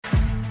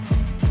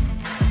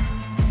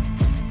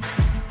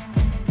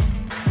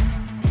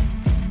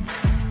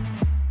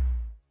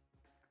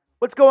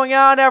What's going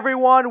on,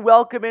 everyone?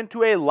 Welcome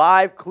into a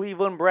live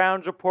Cleveland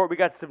Browns report. We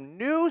got some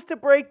news to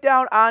break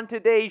down on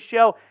today's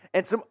show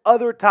and some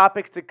other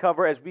topics to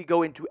cover as we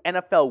go into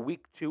NFL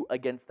Week 2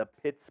 against the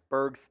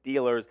Pittsburgh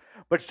Steelers.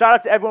 But shout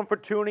out to everyone for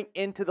tuning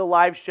into the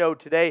live show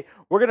today.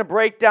 We're going to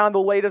break down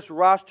the latest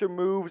roster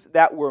moves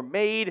that were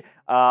made.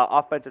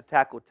 Offensive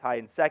tackle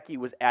Ty Nsekhe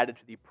was added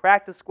to the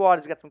practice squad.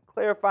 We've got some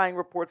clarifying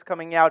reports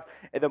coming out,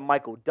 and then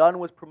Michael Dunn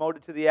was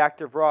promoted to the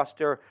active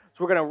roster.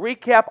 So we're going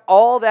to recap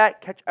all that,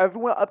 catch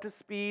everyone up to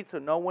speed so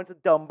no one's a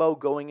Dumbo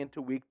going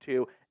into Week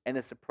 2 and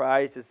is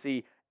surprised to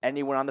see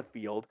anyone on the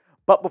field.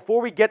 But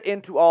before we get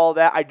into all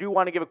that, I do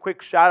want to give a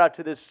quick shout out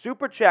to this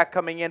super chat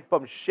coming in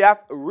from Chef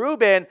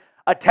Ruben,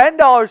 a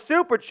 $10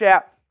 super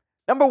chat.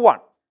 Number one,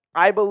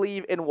 I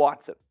believe in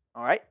Watson.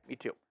 All right, me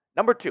too.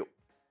 Number two,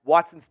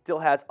 Watson still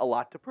has a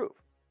lot to prove.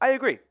 I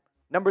agree.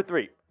 Number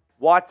three,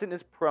 Watson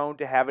is prone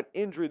to have an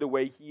injury the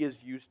way he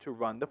is used to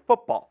run the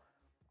football.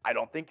 I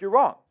don't think you're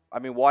wrong. I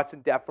mean,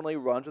 Watson definitely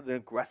runs with an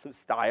aggressive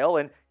style,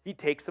 and he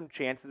takes some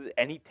chances,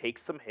 and he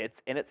takes some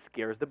hits, and it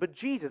scares the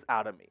bejesus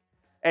out of me.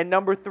 And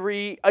number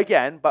three,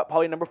 again, but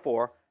probably number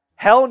four,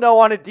 hell no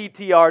on a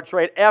DTR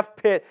trade.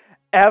 F-Pitt,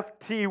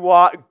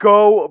 FT-Watt,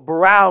 go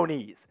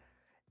Brownies.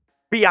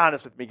 Be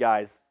honest with me,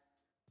 guys.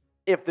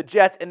 If the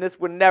Jets, and this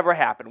would never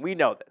happen, we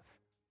know this.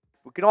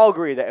 We can all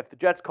agree that if the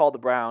Jets called the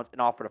Browns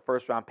and offered a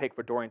first-round pick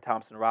for Dorian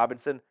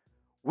Thompson-Robinson,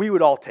 we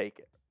would all take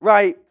it,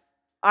 right?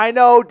 I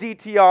know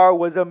DTR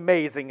was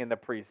amazing in the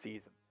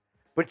preseason,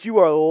 but you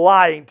are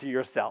lying to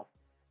yourself.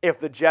 If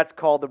the Jets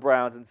called the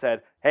Browns and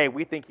said, hey,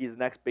 we think he's the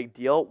next big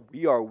deal,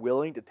 we are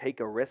willing to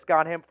take a risk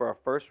on him for a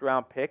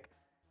first-round pick,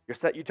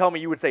 you tell me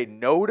you would say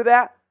no to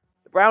that?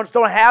 The Browns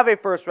don't have a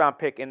first-round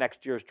pick in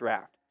next year's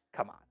draft.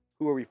 Come on,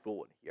 who are we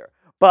fooling here?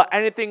 But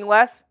anything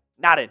less,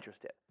 not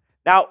interested.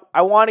 Now,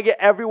 I want to get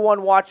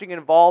everyone watching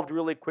involved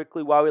really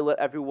quickly while we let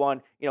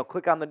everyone,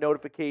 click on the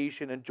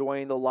notification and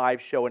join the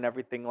live show and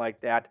everything like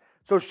that.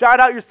 So shout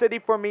out your city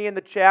for me in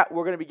the chat.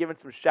 We're going to be giving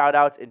some shout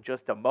outs in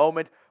just a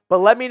moment. But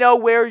let me know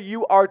where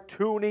you are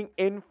tuning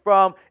in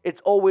from.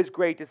 It's always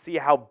great to see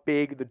how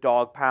big the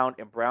dog pound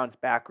and Browns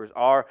backers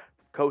are,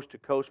 from coast to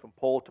coast, from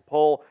pole to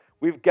pole.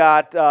 We've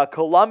got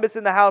Columbus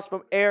in the house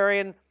from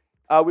Aaron.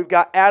 We've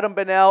got Adam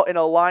Bennell in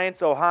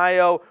Alliance,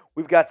 Ohio.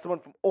 We've got someone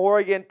from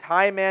Oregon,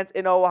 Tymans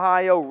in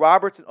Ohio,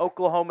 Roberts in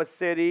Oklahoma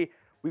City.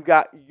 We've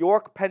got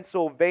York,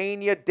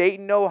 Pennsylvania,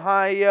 Dayton,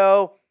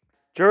 Ohio.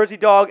 Jersey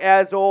Dog,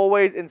 as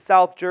always, in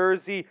South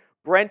Jersey.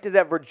 Brent is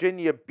at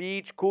Virginia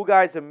Beach. Cool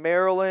Guys in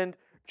Maryland.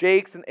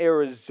 Jake's in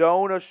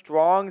Arizona.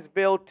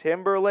 Strongsville,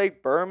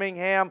 Timberlake,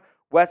 Birmingham,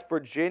 West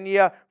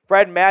Virginia.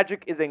 Fred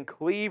Magic is in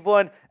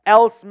Cleveland.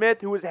 L.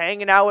 Smith, who was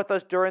hanging out with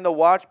us during the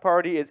watch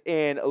party, is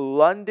in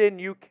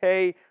London,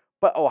 UK,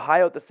 but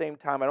Ohio at the same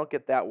time. I don't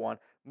get that one.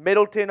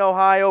 Middleton,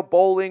 Ohio,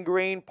 Bowling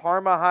Green,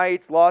 Parma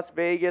Heights, Las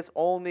Vegas,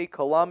 Olney,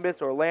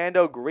 Columbus,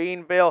 Orlando,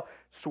 Greenville,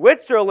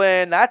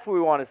 Switzerland. That's what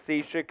we want to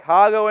see.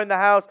 Chicago in the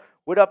house.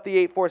 What up, the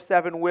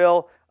 847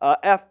 Will?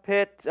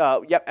 F-Pitt.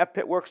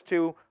 F-Pitt works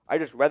too. I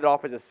just read it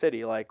off as a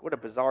city. Like, what a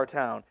bizarre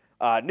town.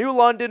 New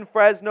London,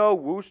 Fresno,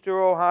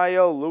 Worcester,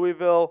 Ohio,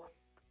 Louisville,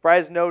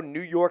 Fresno, New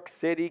York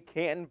City,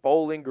 Canton,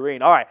 Bowling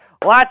Green. All right,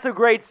 lots of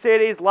great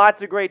cities,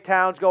 lots of great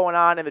towns going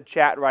on in the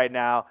chat right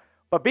now.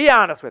 But be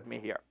honest with me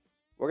here.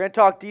 We're going to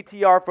talk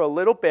DTR for a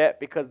little bit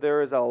because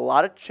there is a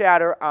lot of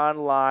chatter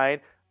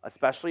online,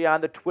 especially on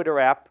the Twitter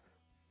app.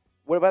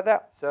 What about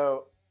that?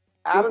 So,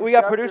 we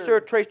got producer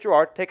Trace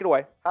Gerard. Take it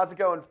away. How's it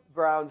going,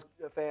 Browns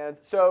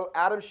fans? So,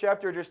 Adam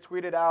Schefter just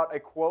tweeted out a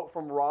quote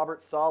from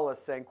Robert Saleh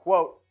saying,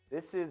 quote,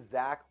 "This is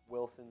Zach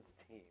Wilson's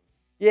team."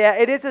 Yeah,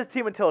 it is his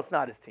team until it's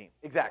not his team.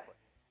 Exactly.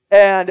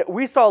 And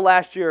we saw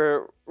last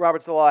year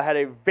Robert Saleh had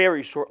a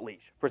very short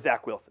leash for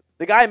Zach Wilson.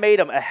 The guy made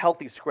him a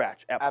healthy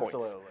scratch at points.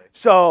 Absolutely.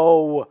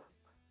 So,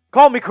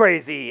 call me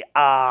crazy.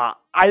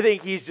 I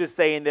think he's just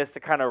saying this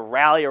to kind of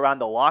rally around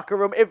the locker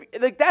room.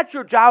 If that's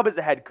your job as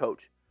a head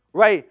coach,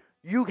 right?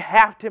 You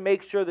have to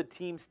make sure the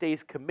team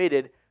stays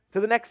committed to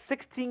the next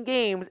 16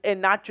 games and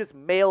not just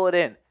mail it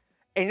in.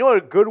 And you know what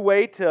a good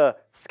way to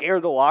scare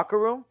the locker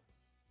room?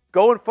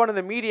 Go in front of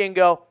the media and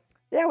go,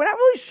 yeah, we're not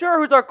really sure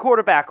who's our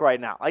quarterback right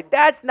now. Like,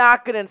 that's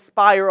not going to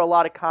inspire a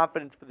lot of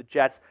confidence for the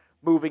Jets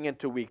moving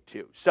into Week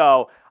 2.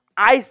 So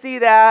I see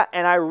that,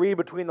 and I read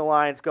between the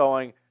lines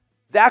going,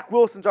 Zach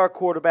Wilson's our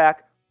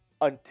quarterback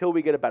until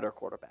we get a better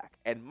quarterback.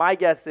 And my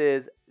guess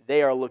is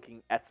they are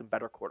looking at some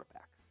better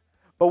quarterbacks.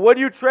 But would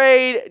you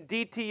trade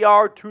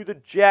DTR to the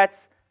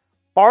Jets?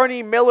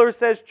 Barney Miller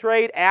says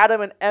trade. Adam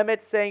and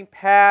Emmett saying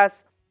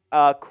pass.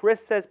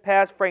 Chris says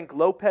pass. Frank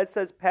Lopez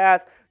says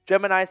pass.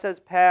 Gemini says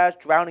pass.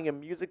 Drowning in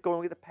Music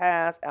going with the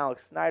pass.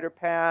 Alex Snyder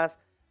pass.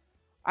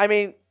 I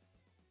mean,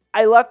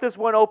 I left this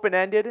one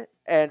open-ended,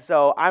 and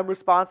so I'm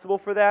responsible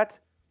for that.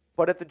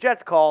 But if the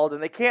Jets called,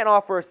 and they can't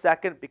offer a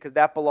second because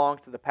that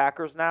belongs to the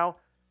Packers now,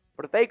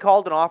 but if they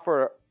called and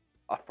offer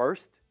a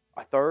first,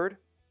 a third,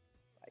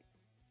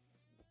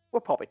 we're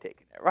probably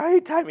taking it,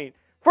 right? I mean,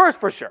 first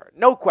for sure,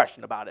 no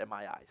question about it in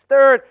my eyes.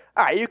 Third,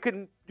 all right, you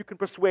can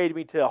persuade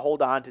me to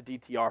hold on to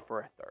DTR for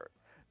a third.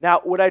 Now,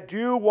 what I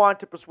do want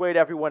to persuade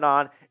everyone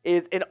on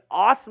is an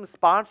awesome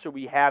sponsor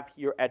we have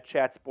here at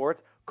Chat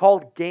Sports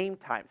called Game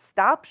Time.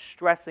 Stop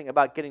stressing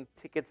about getting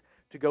tickets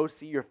to go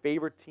see your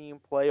favorite team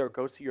play or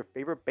go see your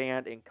favorite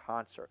band in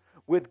concert.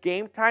 With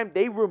Game Time,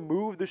 they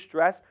remove the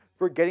stress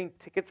for getting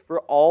tickets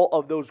for all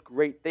of those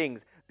great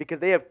things because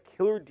they have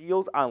killer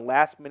deals on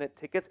last-minute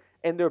tickets,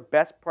 and their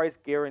best price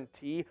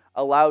guarantee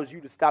allows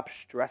you to stop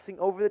stressing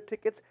over the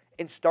tickets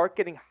and start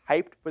getting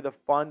hyped for the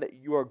fun that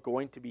you are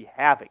going to be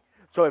having.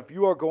 So if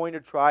you are going to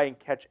try and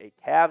catch a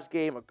Cavs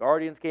game, a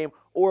Guardians game,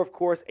 or of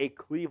course a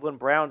Cleveland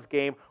Browns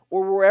game,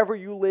 or wherever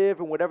you live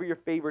and whatever your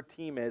favorite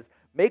team is,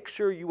 make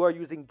sure you are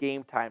using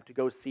Game Time to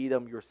go see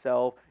them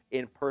yourself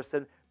in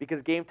person,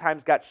 because Game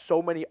Time's got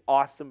so many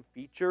awesome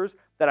features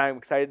that I'm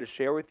excited to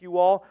share with you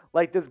all,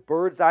 like this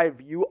bird's eye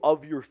view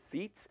of your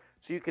seats.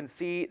 So you can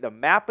see the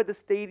map of the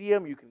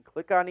stadium, you can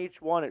click on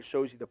each one, it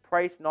shows you the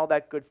price and all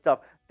that good stuff.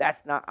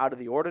 That's not out of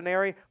the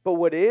ordinary. But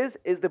what is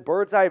the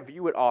bird's eye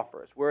view it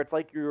offers, where it's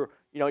like you're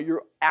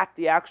at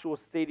the actual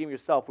stadium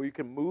yourself, where you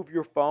can move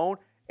your phone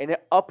and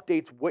it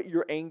updates what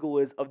your angle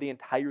is of the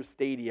entire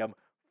stadium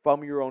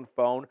from your own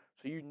phone,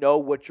 so you know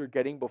what you're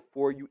getting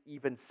before you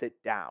even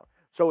sit down.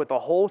 So with the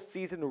whole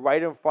season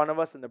right in front of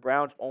us and the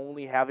Browns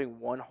only having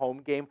one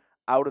home game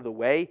out of the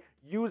way,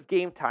 use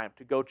Game Time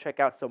to go check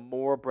out some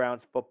more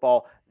Browns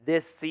football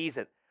this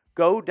season.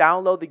 Go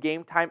download the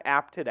Game Time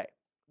app today.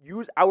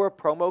 Use our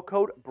promo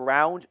code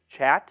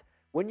BROWNSCHAT.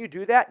 When you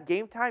do that,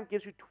 Game Time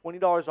gives you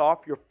 $20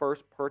 off your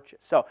first purchase.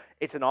 So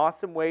it's an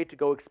awesome way to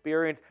go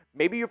experience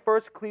maybe your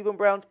first Cleveland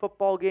Browns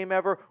football game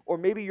ever, or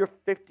maybe your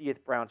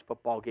 50th Browns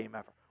football game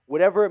ever.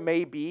 Whatever it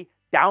may be,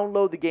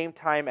 download the Game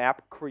Time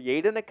app,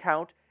 create an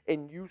account,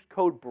 and use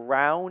code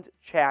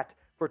BROWNSCHAT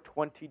for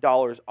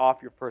 $20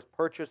 off your first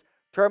purchase.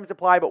 Terms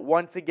apply, but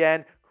once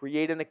again,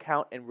 create an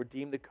account and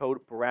redeem the code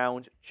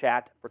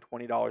BROWNSCHAT for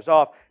 $20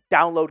 off.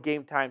 Download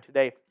Game Time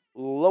today.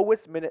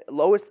 Last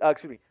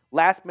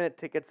minute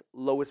tickets,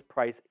 lowest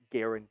price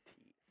guaranteed.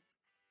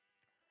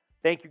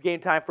 Thank you,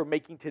 Game Time, for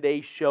making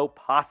today's show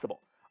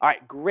possible. All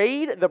right,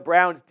 grade the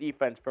Browns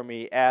defense for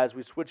me as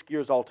we switch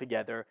gears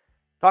altogether.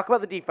 Talk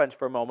about the defense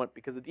for a moment,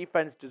 because the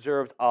defense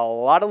deserves a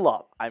lot of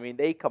love. I mean,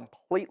 they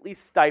completely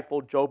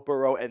stifled Joe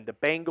Burrow and the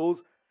Bengals.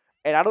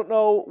 And I don't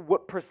know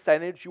what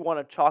percentage you want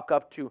to chalk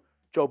up to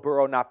Joe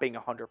Burrow not being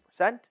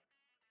 100%,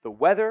 the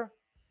weather,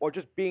 or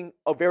just being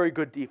a very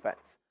good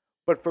defense.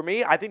 But for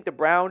me, I think the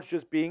Browns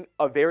just being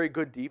a very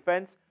good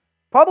defense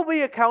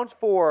probably accounts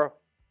for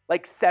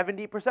like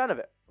 70% of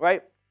it,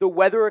 right? The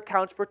weather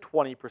accounts for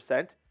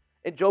 20%,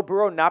 and Joe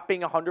Burrow not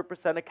being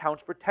 100%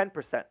 accounts for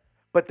 10%.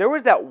 But there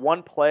was that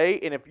one play,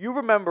 and if you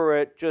remember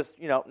it, just,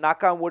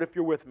 knock on wood if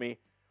you're with me,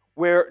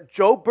 where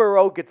Joe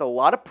Burrow gets a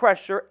lot of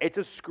pressure. It's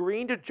a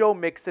screen to Joe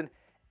Mixon,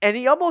 and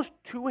he almost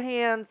two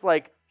hands,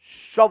 like,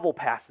 shovel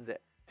passes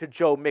it to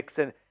Joe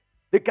Mixon.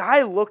 The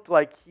guy looked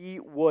like he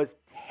was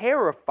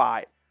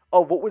terrified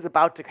of what was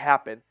about to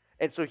happen,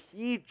 and so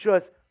he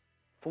just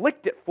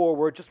flicked it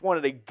forward, just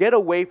wanted to get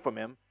away from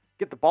him,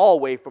 get the ball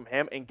away from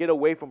him, and get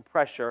away from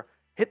pressure,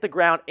 hit the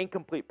ground,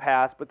 incomplete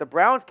pass. But the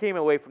Browns came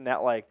away from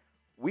that like,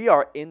 we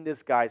are in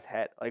this guy's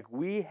head. Like,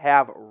 we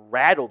have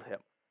rattled him.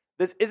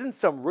 This isn't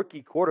some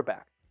rookie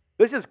quarterback.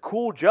 This is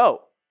cool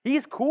Joe.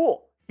 He's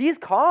cool. He's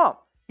calm.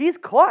 He's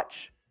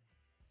clutch.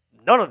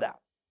 None of that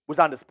was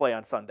on display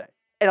on Sunday.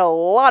 And a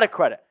lot of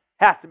credit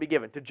has to be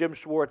given to Jim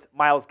Schwartz,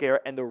 Myles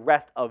Garrett, and the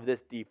rest of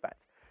this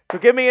defense. So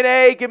give me an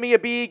A, give me a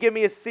B, give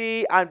me a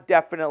C. I'm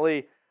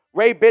definitely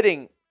Ray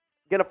Bidding,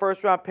 get a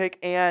first-round pick,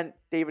 and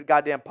David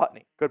goddamn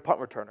Putney, good punt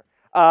returner.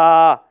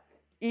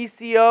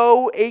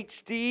 ECO,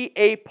 HD,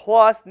 A+.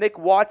 Nick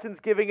Watson's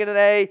giving it an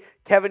A.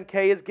 Kevin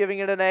K is giving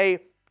it an A.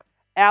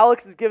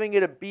 Alex is giving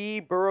it a B.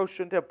 Burrow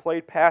shouldn't have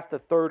played past the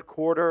third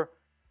quarter.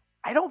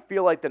 I don't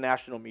feel like the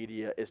national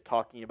media is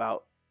talking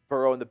about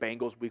Burrow and the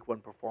Bengals' Week 1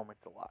 performance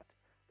a lot.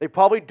 They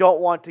probably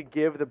don't want to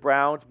give the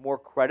Browns more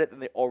credit than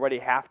they already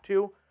have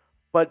to,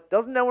 but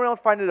doesn't anyone else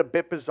find it a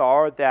bit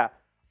bizarre that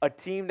a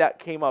team that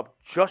came up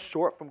just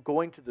short from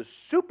going to the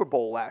Super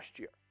Bowl last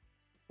year,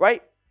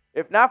 right?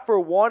 If not for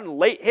one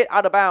late hit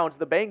out of bounds,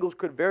 the Bengals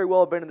could very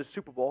well have been in the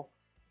Super Bowl.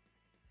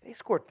 They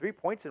scored 3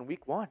 points in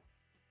Week 1.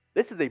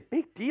 This is a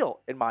big deal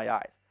in my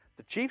eyes.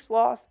 The Chiefs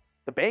lost,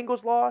 the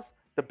Bengals lost,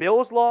 the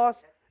Bills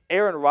lost,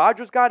 Aaron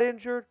Rodgers got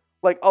injured.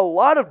 Like, a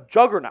lot of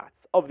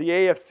juggernauts of the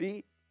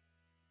AFC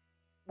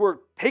were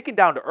taken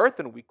down to earth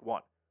in Week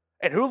 1.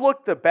 And who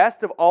looked the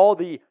best of all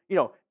the,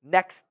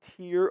 next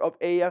tier of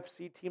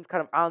AFC teams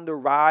kind of on the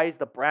rise?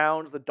 The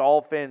Browns, the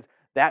Dolphins,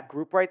 that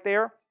group right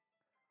there.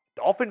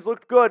 Dolphins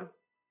looked good.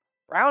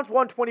 Browns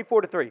won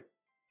 24-3.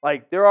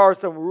 Like, there are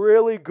some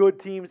really good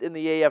teams in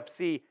the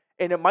AFC,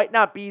 and it might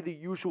not be the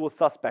usual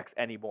suspects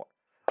anymore.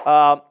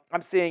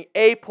 I'm seeing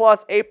A+,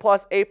 A+,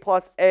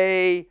 A+,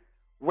 A.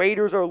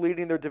 Raiders are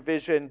leading their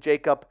division.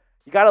 Jacob,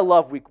 you got to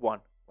love Week 1,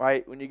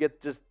 right? When you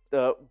get just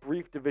the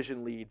brief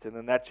division leads, and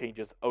then that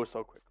changes oh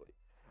so quickly.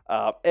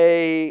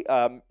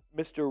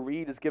 Mr.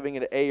 Reed is giving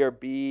it an A or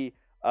B.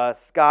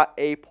 Scott,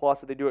 A+,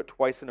 if they do it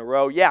twice in a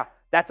row. Yeah,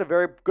 That's a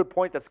very good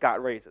point that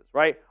Scott raises,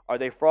 right? Are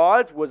they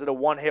frauds? Was it a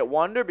one-hit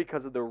wonder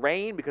because of the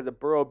rain, because of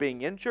Burrow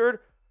being injured?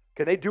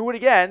 Can they do it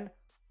again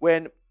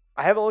when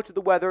I haven't looked at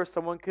the weather?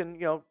 Someone can,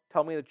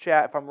 tell me in the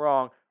chat if I'm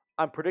wrong.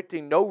 I'm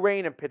predicting no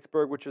rain in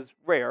Pittsburgh, which is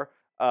rare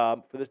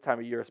for this time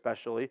of year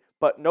especially,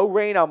 but no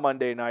rain on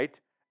Monday night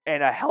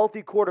and a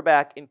healthy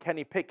quarterback in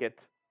Kenny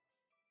Pickett.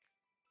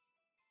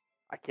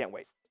 I can't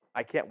wait.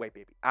 I can't wait,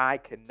 baby. I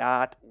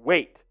cannot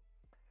wait.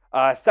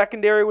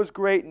 Secondary was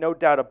great, no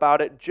doubt about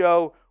it.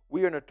 Joe,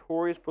 we are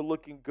notorious for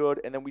looking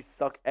good, and then we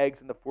suck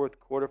eggs in the fourth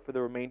quarter for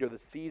the remainder of the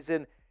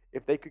season.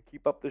 If they could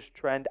keep up this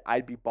trend,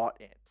 I'd be bought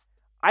in.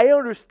 I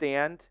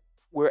understand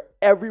where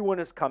everyone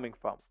is coming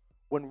from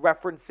when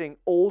referencing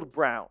old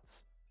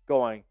Browns,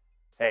 going,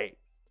 hey,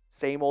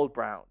 same old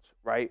Browns,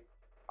 right?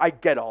 I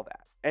get all that.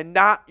 And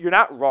you're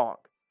not wrong,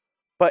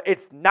 but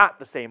it's not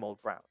the same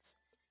old Browns.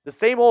 The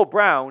same old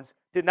Browns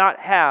did not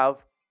have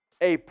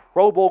a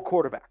Pro Bowl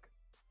quarterback,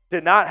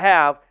 did not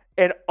have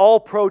an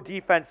all-pro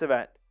defensive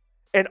end,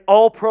 an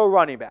all-pro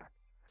running back,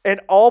 an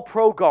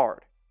all-pro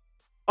guard,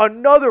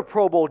 another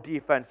Pro Bowl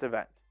defensive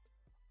end,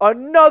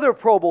 another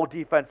Pro Bowl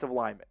defensive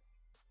lineman.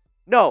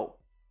 No,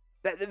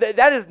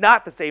 that is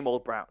not the same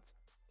old Browns.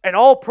 An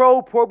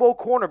all-pro Pro Bowl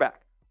cornerback,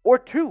 or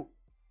two,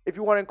 if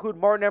you want to include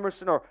Martin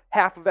Emerson or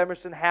half of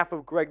Emerson, half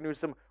of Greg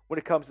Newsome when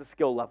it comes to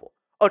skill level.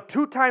 A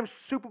two-time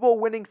Super Bowl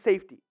winning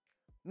safety.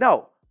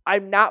 No,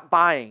 I'm not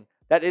buying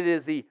that it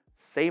is the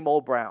same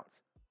old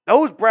Browns.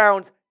 Those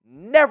Browns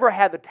never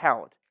had the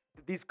talent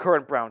that these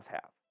current Browns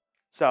have.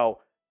 So,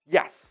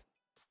 yes,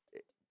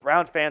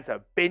 Browns fans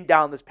have been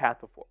down this path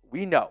before.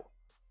 We know.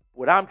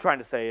 What I'm trying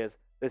to say is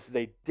this is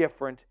a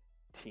different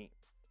team.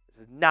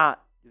 This is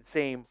not the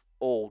same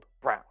old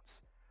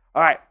Browns.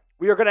 All right,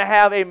 we are going to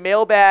have a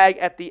mailbag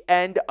at the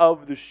end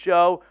of the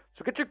show.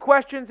 So get your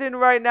questions in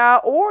right now,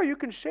 or you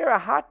can share a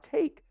hot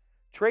take.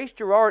 Trace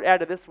Gerard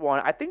added this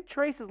one. I think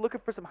Trace is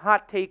looking for some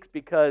hot takes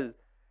because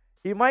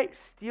he might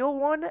steal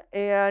one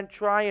and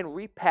try and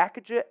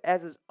repackage it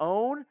as his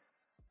own.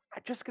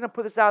 I'm just going to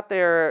put this out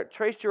there.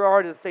 Trace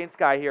Gerard is a Saints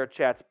guy here at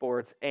Chat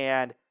Sports,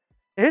 and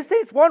his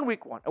Saints won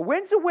week one. A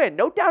win's a win,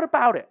 no doubt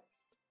about it.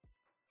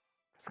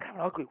 It's kind of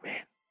an ugly win.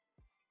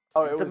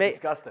 Oh, it was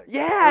disgusting.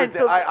 Yeah.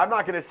 I'm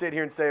not going to sit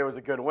here and say it was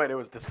a good win. It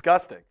was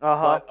disgusting.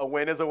 But a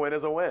win is a win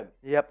is a win.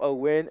 Yep, a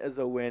win is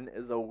a win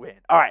is a win.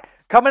 All right,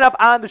 coming up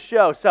on the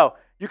show. So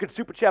you can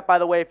super chat, by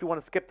the way, if you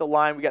want to skip the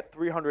line. We got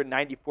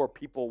 394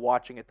 people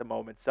watching at the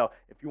moment. So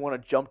if you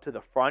want to jump to the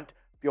front,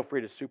 feel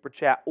free to super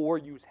chat or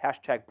use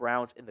hashtag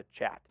Browns in the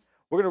chat.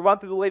 We're going to run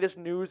through the latest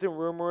news and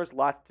rumors,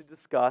 lots to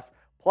discuss.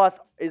 Plus,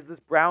 is this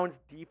Browns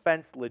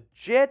defense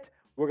legit?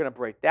 We're going to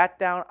break that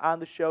down on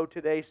the show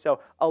today. So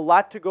a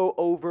lot to go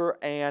over,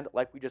 and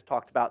like we just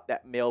talked about,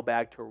 that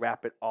mailbag to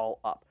wrap it all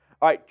up.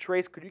 All right,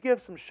 Trace, could you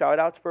give some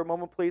shout-outs for a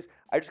moment, please?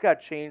 I just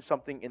got to change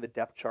something in the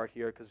depth chart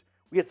here because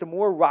we had some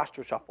more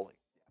roster shuffling.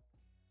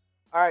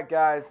 All right,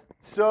 guys.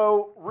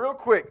 So real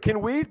quick, can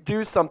we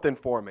do something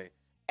for me?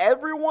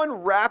 Everyone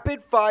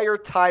rapid-fire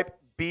type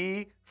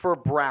B for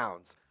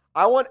Browns.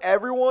 I want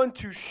everyone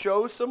to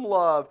show some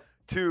love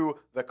to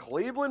the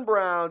Cleveland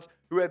Browns,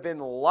 who have been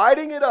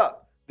lighting it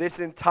up this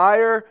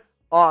entire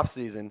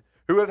offseason,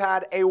 who have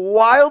had a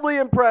wildly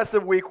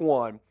impressive week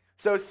one.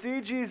 So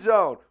CG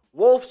Zone,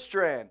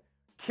 Wolfstrand,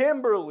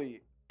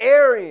 Kimberly,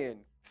 Arian,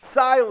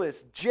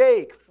 Silas,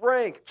 Jake,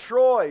 Frank,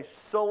 Troy,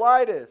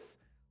 Solitis,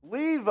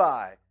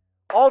 Levi,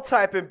 all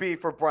typing B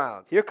for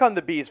Browns. Here come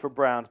the B's for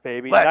Browns,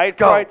 baby. Let's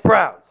go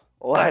Browns.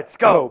 Let's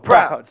go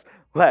Browns.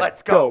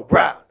 Let's go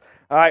Browns.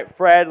 All right,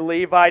 Fred,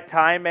 Levi,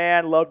 Time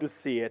Man, love to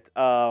see it.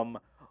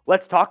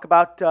 Let's talk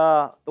about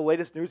the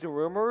latest news and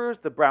rumors.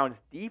 The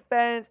Browns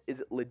defense,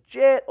 is it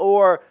legit,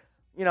 or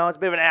it's a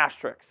bit of an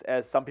asterisk,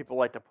 as some people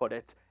like to put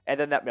it, and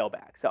then that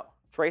mailbag. So,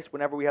 Trace,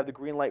 whenever we have the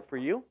green light for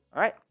you,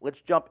 all right,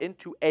 let's jump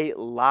into a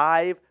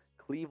live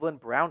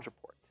Cleveland Browns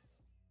report.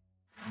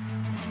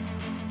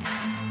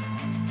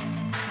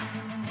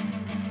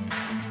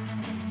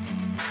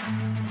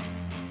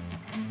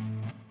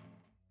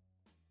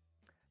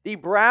 The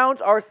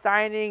Browns are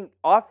signing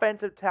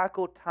offensive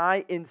tackle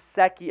Ty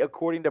Nsekhe,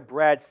 according to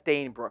Brad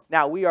Stainbrook.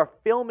 Now, we are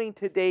filming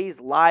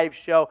today's live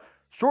show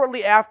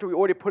shortly after we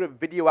already put a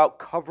video out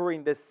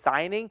covering this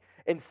signing.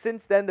 And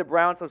since then, the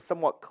Browns have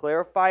somewhat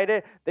clarified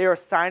it. They are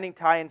signing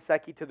Ty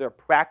Nsekhe to their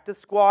practice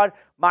squad.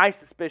 My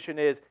suspicion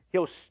is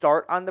he'll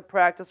start on the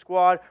practice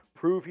squad,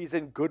 prove he's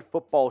in good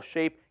football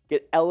shape,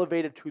 get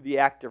elevated to the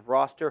active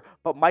roster,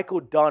 but Michael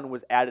Dunn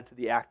was added to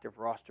the active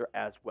roster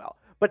as well.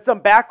 But some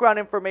background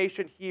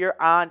information here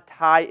on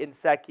Ty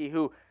Nsekhe,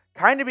 who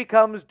kind of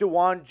becomes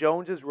DeJuan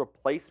Jones'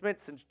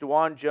 replacement, since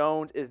DeJuan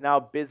Jones is now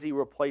busy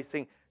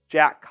replacing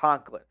Jack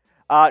Conklin.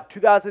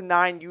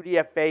 2009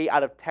 UDFA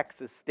out of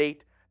Texas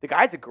State. The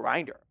guy's a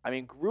grinder. I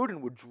mean, Gruden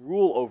would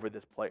drool over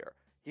this player.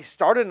 He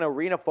started in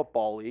Arena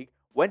Football League,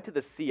 went to the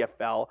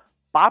CFL,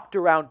 bopped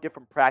around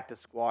different practice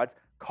squads,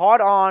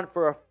 caught on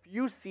for a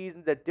few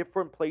seasons at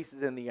different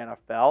places in the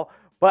NFL,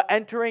 but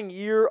entering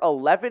year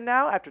 11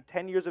 now, after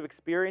 10 years of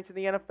experience in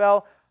the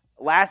NFL,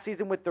 last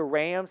season with the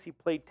Rams, he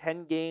played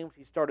 10 games.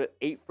 He started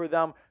 8 for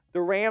them,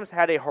 The Rams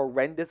had a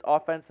horrendous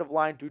offensive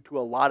line due to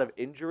a lot of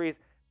injuries.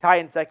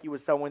 Ty Nsekhe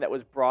was someone that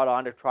was brought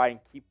on to try and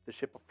keep the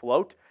ship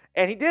afloat,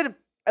 and he did,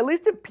 at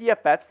least in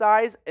PFF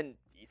size, a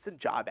decent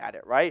job at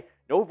it, right?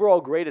 An overall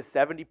grade of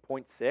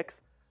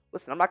 70.6.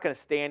 Listen, I'm not going to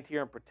stand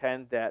here and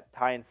pretend that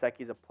Ty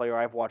Nsekhe is a player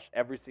I've watched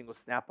every single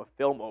snap of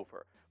film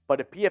over. But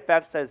if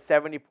PFF says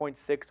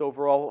 70.6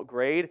 overall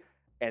grade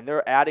and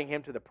they're adding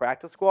him to the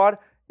practice squad,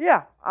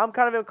 yeah, I'm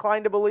kind of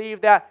inclined to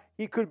believe that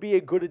he could be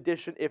a good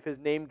addition if his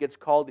name gets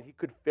called and he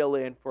could fill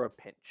in for a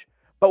pinch.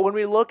 But when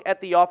we look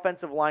at the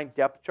offensive line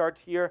depth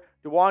charts here,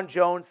 DeJuan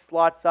Jones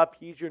slots up.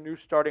 He's your new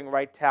starting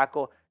right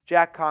tackle.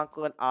 Jack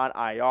Conklin on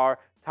IR.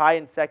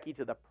 Ty Nsekhe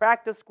to the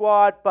practice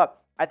squad,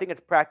 but I think it's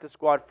practice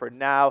squad for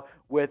now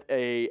with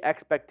a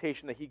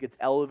expectation that he gets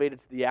elevated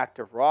to the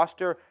active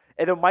roster.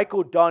 And then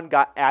Michael Dunn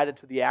got added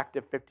to the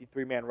active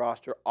 53-man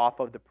roster off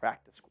of the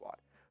practice squad.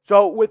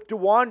 So with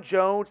DeJuan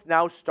Jones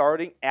now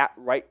starting at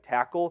right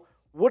tackle,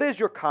 what is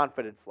your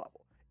confidence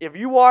level? If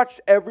you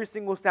watched every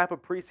single snap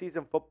of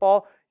preseason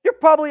football, you're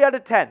probably at a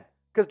 10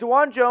 because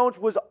DeJuan Jones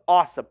was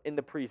awesome in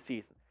the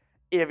preseason.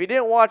 If you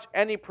didn't watch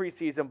any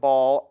preseason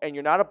ball and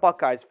you're not a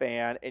Buckeyes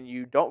fan and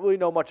you don't really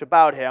know much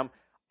about him,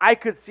 I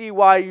could see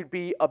why you'd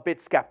be a bit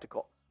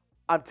skeptical.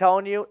 I'm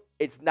telling you,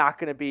 it's not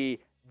going to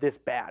be this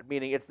bad,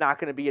 meaning it's not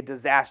going to be a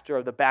disaster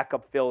if the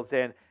backup fills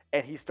in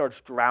and he starts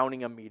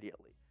drowning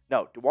immediately.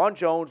 No, DeJuan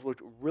Jones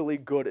looked really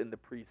good in the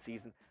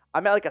preseason.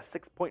 I'm at like a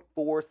 6.4,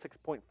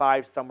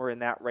 6.5, somewhere in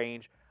that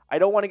range. I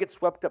don't want to get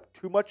swept up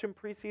too much in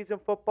preseason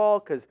football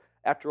because,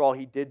 after all,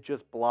 he did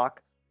just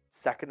block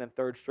second and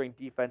third string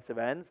defensive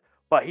ends,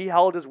 but he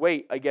held his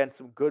weight against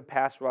some good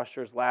pass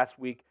rushers last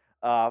week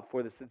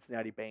for the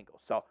Cincinnati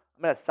Bengals. So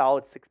I'm at a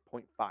solid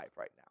 6.5 right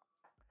now.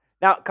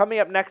 Now, coming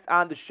up next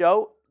on the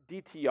show,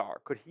 DTR.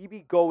 Could he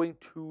be going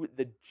to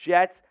the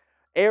Jets?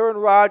 Aaron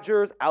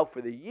Rodgers out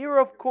for the year,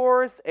 of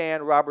course,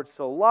 and Robert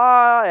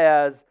Saleh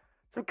has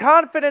some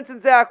confidence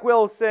in Zach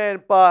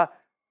Wilson, but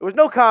there was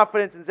no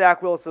confidence in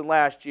Zach Wilson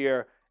last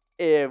year.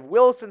 If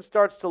Wilson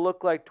starts to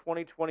look like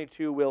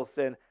 2022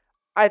 Wilson,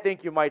 I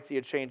think you might see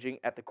it changing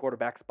at the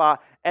quarterback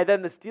spot. And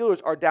then the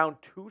Steelers are down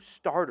 2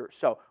 starters,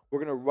 so we're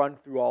going to run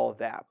through all of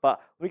that.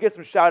 But let me get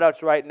some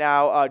shout-outs right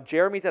now.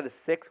 Jeremy's at a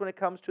 6 when it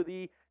comes to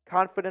the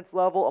confidence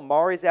level.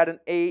 Amari's at an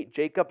 8.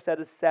 Jacob's at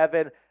a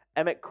 7.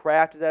 Emmett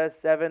Kraft is at a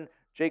 7.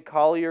 Jake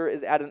Collier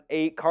is at an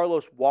 8.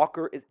 Carlos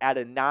Walker is at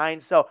a 9.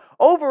 So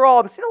overall,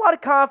 I'm seeing a lot of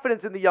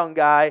confidence in the young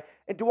guy.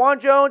 And DeJuan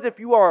Jones, if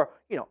you are,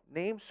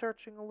 name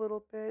searching a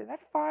little bit,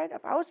 that's fine.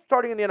 If I was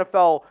starting in the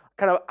NFL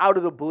kind of out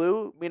of the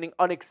blue, meaning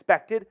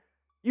unexpected,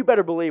 you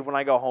better believe when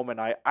I go home at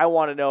night, I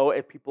want to know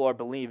if people are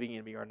believing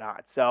in me or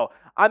not. So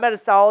I'm at a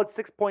solid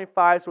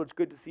 6.5, so it's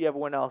good to see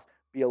everyone else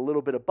be a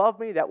little bit above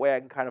me. That way I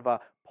can kind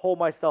of pull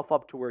myself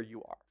up to where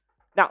you are.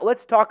 Now,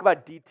 let's talk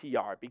about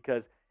DTR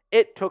because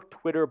it took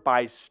Twitter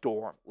by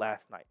storm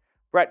last night.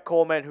 Brett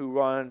Coleman, who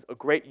runs a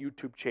great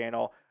YouTube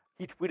channel,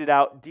 he tweeted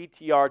out,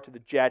 DTR to the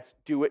Jets,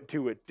 do it,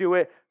 do it, do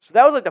it. So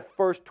that was like the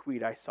first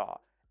tweet I saw.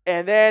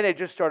 And then it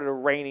just started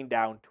raining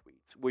down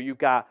tweets where you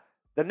got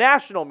the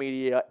national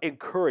media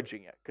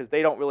encouraging it because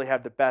they don't really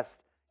have the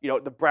best,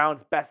 the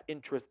Browns' best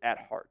interest at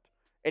heart.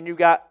 And you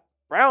got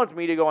Browns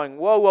media going,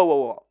 whoa, whoa, whoa,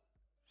 whoa.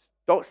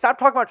 Don't stop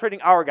talking about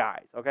trading our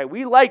guys, okay?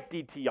 We like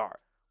DTR.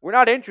 We're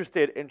not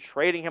interested in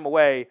trading him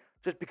away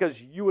just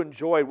because you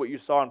enjoyed what you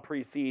saw in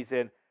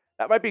preseason.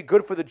 That might be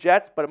good for the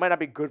Jets, but it might not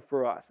be good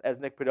for us, as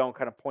Nick Padone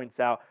kind of points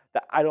out,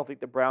 that I don't think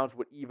the Browns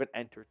would even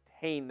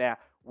entertain that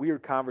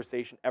weird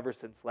conversation ever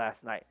since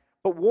last night.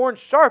 But Warren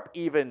Sharp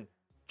even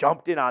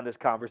jumped in on this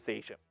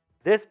conversation.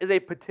 This is a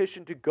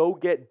petition to go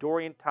get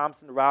Dorian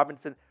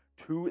Thompson-Robinson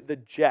to the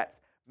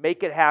Jets.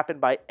 Make it happen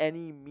by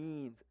any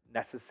means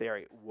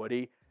necessary,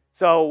 Woody.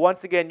 So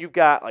once again, you've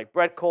got like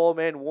Brett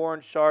Coleman,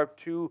 Warren Sharp,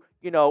 two,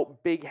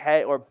 big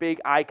head or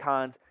big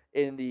icons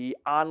in the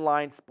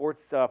online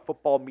sports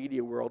football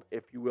media world,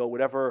 if you will,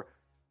 whatever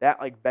that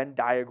like Venn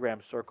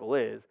diagram circle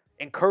is,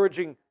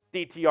 encouraging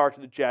DTR to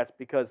the Jets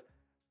because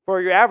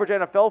for your average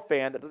NFL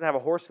fan that doesn't have a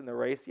horse in the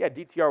race, yeah,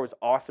 DTR was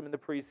awesome in the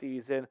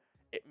preseason.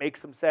 It makes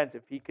some sense.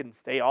 If he can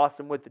stay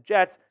awesome with the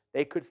Jets,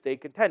 they could stay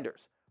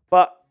contenders.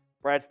 But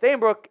Brad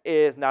Stainbrook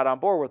is not on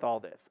board with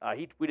all this.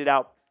 He tweeted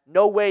out,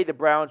 no way the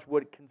Browns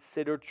would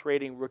consider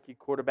trading rookie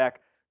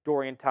quarterback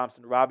Dorian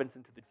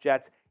Thompson-Robinson to the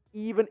Jets.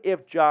 Even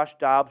if Josh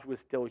Dobbs was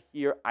still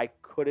here, I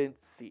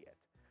couldn't see it.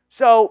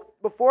 So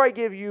before I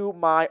give you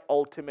my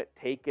ultimate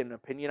take and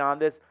opinion on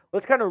this,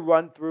 let's kind of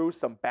run through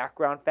some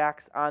background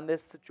facts on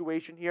this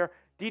situation here.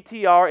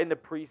 DTR in the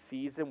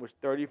preseason was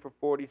 30 for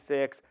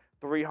 46,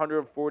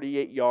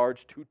 348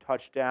 yards, 2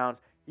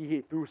 touchdowns. He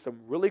threw some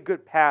really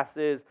good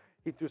passes.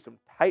 He threw some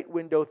tight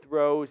window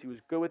throws. He was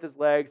good with his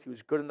legs. He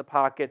was good in the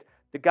pocket.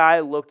 The guy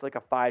looked like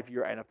a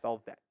 5-year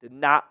NFL vet. Did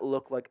not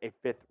look like a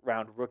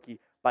 5th-round rookie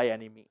by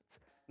any means.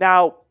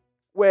 Now,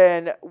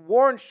 when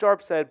Warren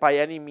Sharp said by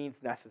any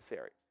means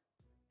necessary,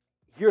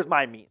 here's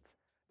my means.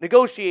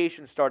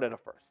 Negotiations start at a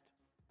first.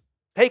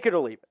 Take it or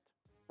leave it,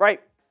 right?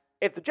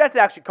 If the Jets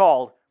actually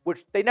called,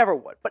 which they never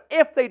would, but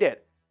if they did,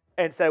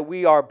 and said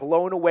we are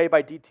blown away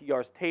by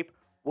DTR's tape,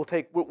 We'll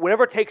take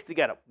whatever it takes to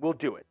get him. We'll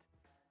do it.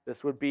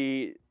 This would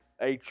be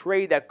a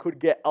trade that could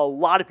get a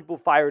lot of people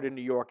fired in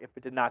New York if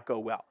it did not go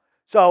well.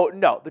 So,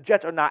 no, the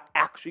Jets are not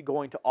actually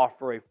going to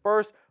offer a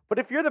first. But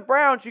if you're the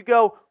Browns, you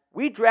go,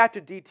 we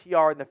drafted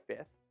DTR in the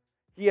 5th.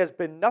 He has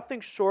been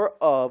nothing short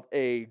of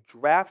a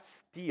draft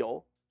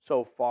steal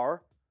so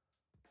far.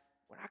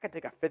 We're not going to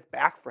take a 5th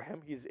back for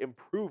him. He's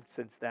improved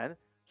since then.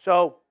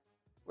 So,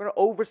 we're going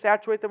to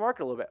oversaturate the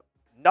market a little bit.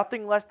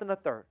 Nothing less than a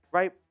 3rd,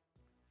 right?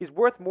 He's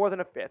worth more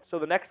than a 5th. So,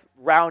 the next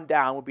round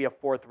down would be a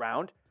 4th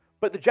round.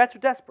 But the Jets are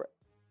desperate.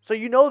 So,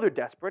 you know they're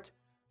desperate.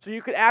 So,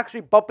 you could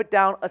actually bump it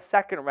down a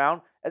 2nd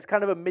round as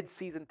kind of a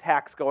mid-season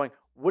tax going,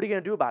 what are you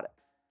going to do about it?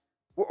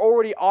 We're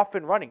already off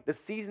and running. The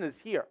season is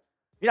here.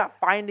 You're not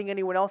finding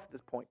anyone else at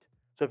this point.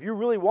 So if you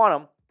really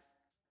want him,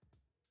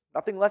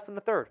 nothing less than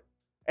a 3rd.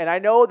 And I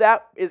know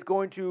that is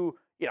going to,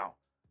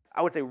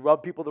 I would say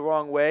rub people the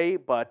wrong way,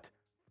 but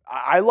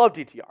I love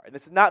DTR. And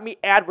this is not me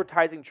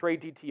advertising trade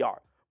DTR.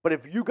 But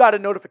if you got a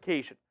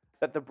notification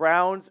that the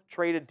Browns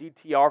traded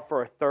DTR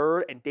for a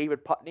 3rd and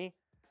David Putney,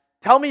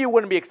 tell me you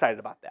wouldn't be excited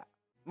about that.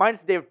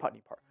 Minus the David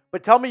Putney part.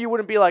 But tell me you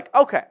wouldn't be like,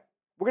 okay,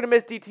 we're going to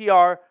miss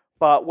DTR,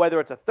 but whether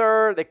it's a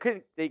 3rd,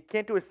 they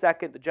can't do a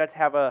 2nd. The Jets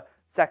have a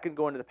 2nd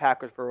going to the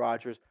Packers for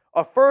Rodgers.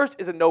 A 1st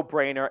is a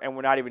no-brainer, and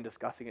we're not even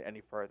discussing it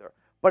any further.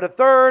 But a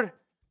 3rd,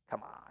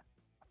 come on,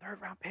 a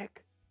 3rd round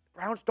pick.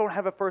 The Browns don't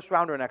have a 1st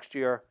rounder next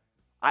year.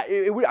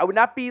 I would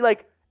not be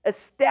like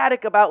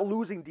ecstatic about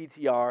losing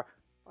DTR,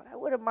 but I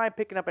wouldn't mind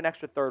picking up an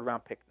extra 3rd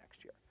round pick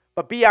next year.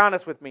 But be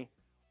honest with me,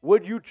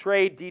 would you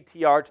trade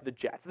DTR to the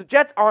Jets? The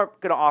Jets aren't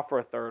going to offer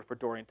a 3rd for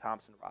Dorian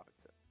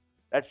Thompson-Robinson.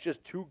 That's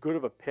just too good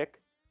of a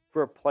pick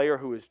for a player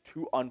who is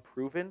too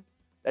unproven.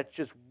 That's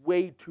just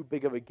way too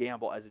big of a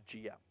gamble as a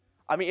GM.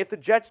 I mean, if the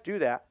Jets do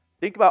that,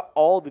 think about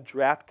all the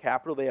draft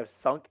capital they have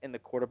sunk in the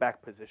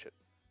quarterback position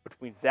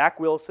between Zach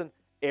Wilson,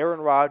 Aaron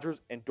Rodgers,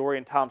 and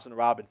Dorian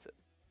Thompson-Robinson.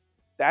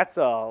 That's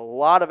a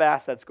lot of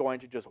assets going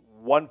to just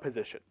one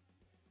position.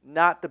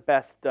 Not the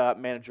best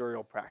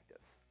managerial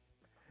practice.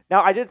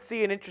 Now, I did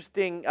see an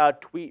interesting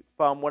tweet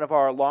from one of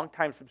our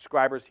longtime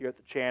subscribers here at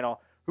the channel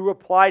who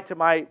replied to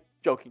my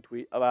joking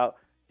tweet about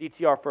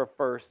DTR for a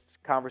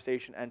 1st.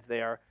 Conversation ends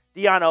there.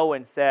 Dion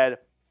Owen said,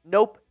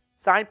 nope,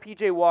 sign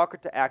P.J. Walker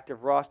to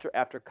active roster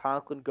after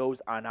Conklin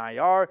goes on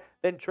IR,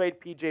 then trade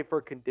P.J. for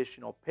a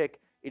conditional pick.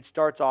 It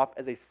starts off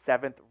as a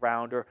 7th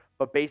rounder,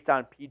 but based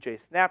on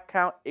P.J.'s snap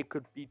count, it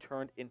could be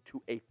turned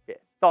into a 5th.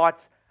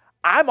 Thoughts?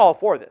 I'm all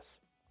for this.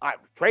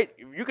 If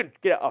you can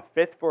get a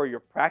 5th for your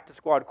practice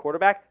squad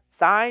quarterback,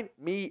 sign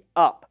me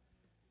up.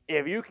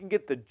 If you can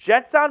get the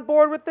Jets on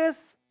board with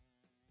this,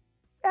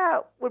 yeah,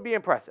 it would be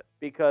impressive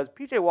because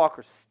P.J.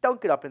 Walker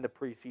stunk it up in the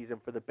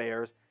preseason for the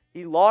Bears.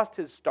 He lost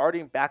his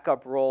starting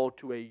backup role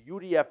to a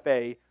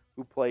UDFA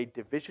who played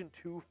Division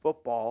II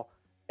football,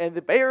 and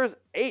the Bears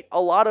ate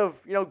a lot of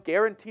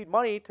guaranteed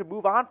money to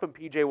move on from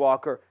P.J.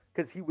 Walker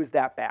because he was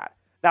that bad.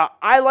 Now,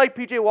 I like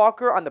P.J.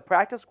 Walker on the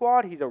practice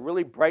squad. He's a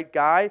really bright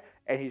guy,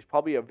 and he's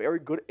probably a very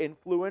good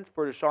influence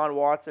for Deshaun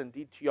Watson and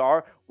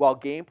DTR while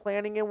game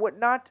planning and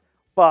whatnot,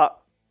 but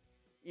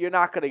you're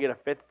not going to get a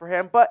 5th for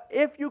him. But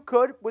if you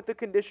could, with the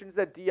conditions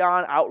that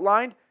Dion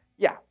outlined,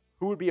 yeah,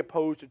 who would be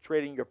opposed to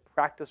trading your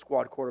practice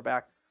squad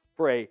quarterback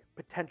for a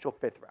potential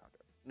 5th rounder?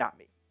 Not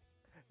me.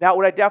 Now,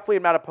 what I definitely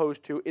am not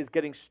opposed to is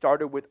getting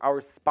started with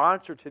our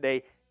sponsor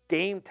today,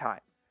 Game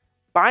Time.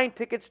 Buying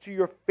tickets to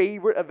your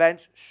favorite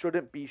events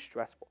shouldn't be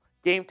stressful.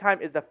 Game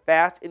Time is the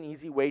fast and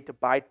easy way to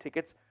buy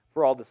tickets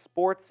for all the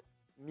sports,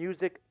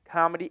 music,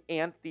 comedy,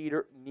 and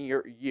theater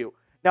near you.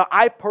 Now,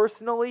 I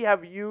personally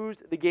have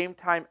used the Game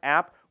Time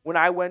app when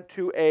I went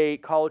to a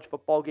college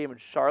football game in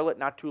Charlotte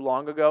not too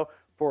long ago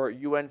for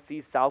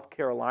UNC South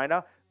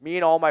Carolina. Me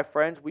and all my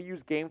friends, we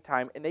used Game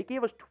Time, and they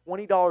gave us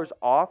 $20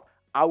 off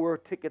our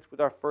tickets with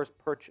our first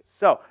purchase.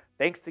 So,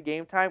 thanks to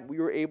Game Time, we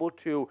were able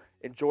to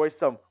enjoy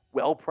some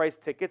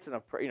well-priced tickets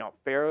and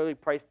fairly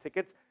priced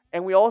tickets,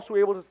 and we also were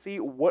able to see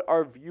what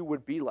our view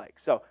would be like.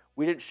 So,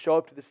 we didn't show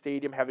up to the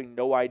stadium having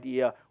no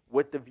idea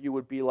what the view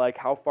would be like,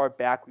 how far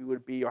back we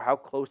would be, or how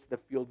close to the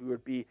field we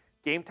would be.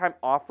 Game Time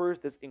offers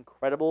this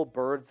incredible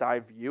bird's eye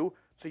view,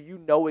 so you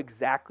know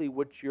exactly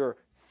what your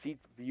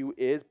seat's view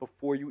is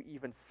before you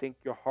even sink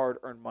your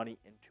hard-earned money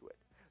into it.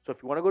 So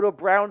if you want to go to a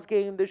Browns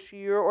game this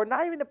year, or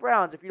not even the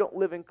Browns, if you don't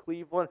live in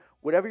Cleveland,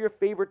 whatever your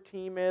favorite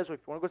team is, or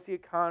if you want to go see a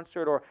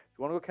concert, or if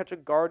you want to go catch a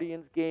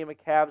Guardians game, a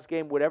Cavs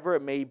game, whatever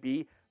it may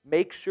be,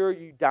 make sure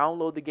you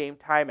download the Game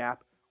Time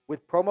app.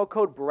 With promo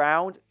code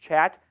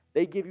BROWNSCHAT,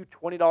 they give you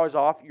 $20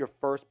 off your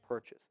first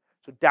purchase.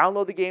 So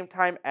download the Game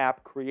Time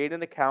app, create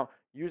an account,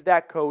 use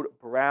that code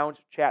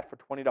BROWNSCHAT for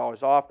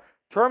 $20 off.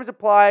 Terms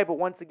apply, but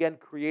once again,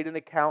 create an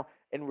account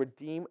and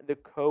redeem the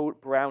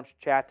code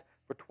BROWNSCHAT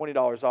for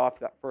 $20 off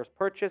that first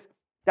purchase.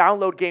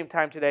 Download Game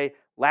Time today.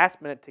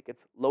 Last minute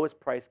tickets, lowest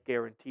price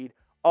guaranteed.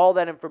 All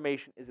that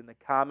information is in the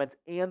comments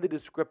and the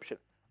description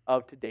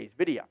of today's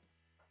video.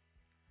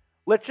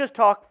 Let's just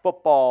talk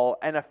football,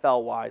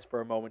 NFL-wise,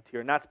 for a moment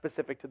here, not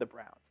specific to the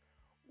Browns.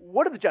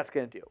 What are the Jets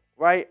going to do,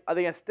 right? Are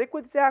they going to stick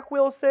with Zach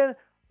Wilson,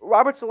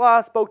 Robert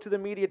Saleh spoke to the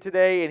media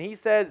today, and he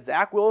said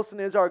Zach Wilson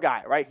is our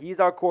guy, right? He's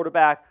our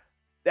quarterback.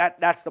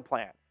 That's the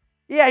plan.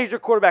 Yeah, he's your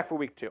quarterback for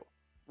week 2.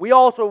 We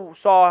also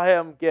saw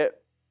him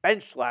get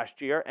benched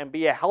last year and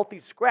be a healthy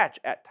scratch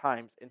at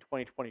times in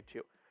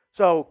 2022.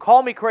 So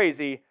call me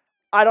crazy.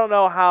 I don't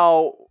know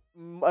how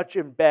much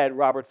in bed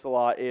Robert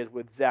Saleh is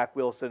with Zach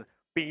Wilson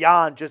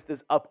beyond just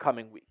this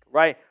upcoming week,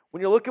 right?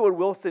 When you look at what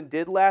Wilson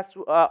did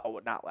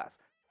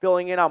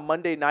filling in on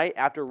Monday night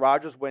after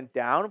Rodgers went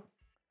down,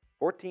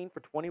 14 for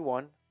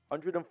 21,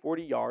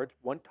 140 yards,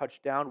 1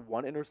 touchdown,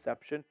 1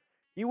 interception.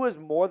 He was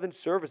more than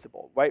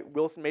serviceable, right?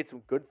 Wilson made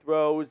some good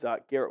throws.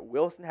 Garrett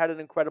Wilson had an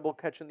incredible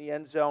catch in the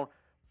end zone.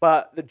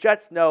 But the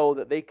Jets know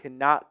that they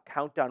cannot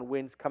count on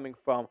wins coming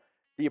from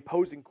the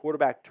opposing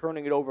quarterback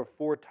turning it over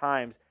 4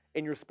 times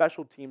and your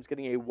special teams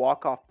getting a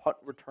walk-off punt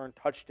return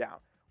touchdown.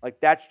 Like,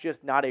 that's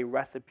just not a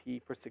recipe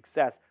for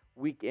success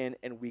week in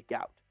and week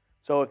out.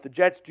 So if the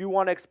Jets do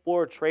want to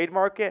explore a trade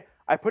market,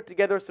 I put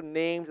together some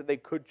names that they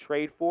could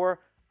trade for.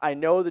 I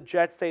know the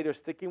Jets say they're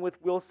sticking with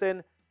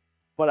Wilson,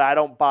 but I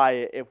don't buy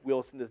it if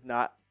Wilson does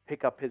not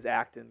pick up his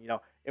act and,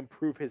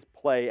 improve his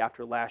play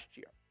after last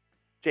year.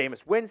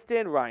 Jameis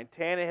Winston, Ryan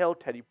Tannehill,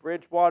 Teddy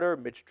Bridgewater,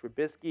 Mitch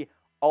Trubisky,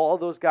 all of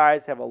those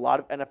guys have a lot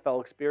of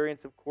NFL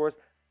experience, of course.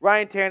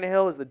 Ryan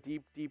Tannehill is the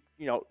deep,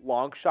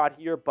 long shot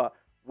here, but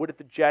what if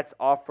the Jets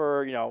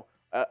offer,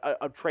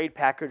 a trade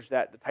package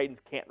that the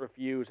Titans can't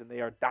refuse, and they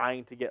are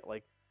dying to get,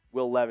 like,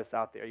 Will Levis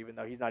out there, even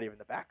though he's not even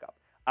the backup.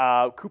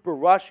 Cooper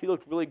Rush, he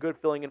looked really good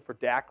filling in for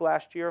Dak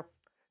last year.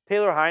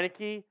 Taylor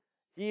Heineke,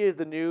 he is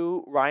the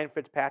new Ryan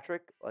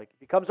Fitzpatrick. Like, if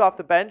he comes off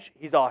the bench,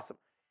 he's awesome.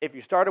 If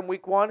you start him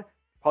week 1,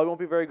 probably won't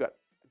be very good.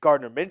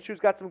 Gardner Minshew's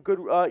got some good,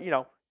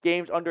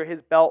 games under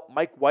his belt.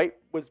 Mike White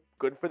was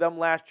good for them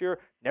last year.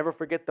 Never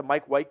forget the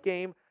Mike White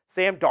game.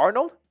 Sam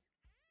Darnold,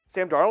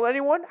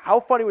 anyone? How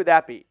funny would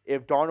that be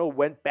if Darnold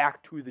went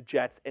back to the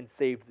Jets and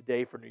saved the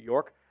day for New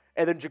York?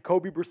 And then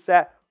Jacoby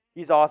Brissett,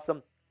 he's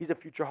awesome. He's a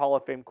future Hall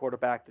of Fame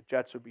quarterback. The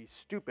Jets would be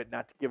stupid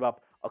not to give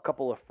up a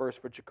couple of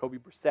firsts for Jacoby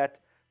Brissett.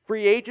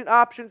 Free agent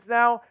options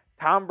now,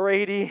 Tom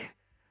Brady.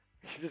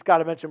 You just got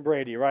to mention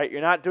Brady, right?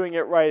 You're not doing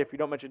it right if you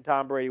don't mention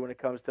Tom Brady when it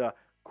comes to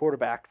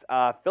quarterbacks.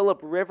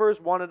 Phillip Rivers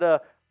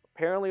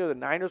apparently the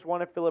Niners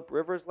wanted Phillip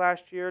Rivers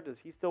last year. Does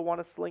he still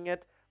want to sling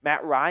it?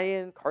 Matt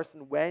Ryan,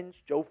 Carson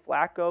Wentz, Joe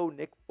Flacco,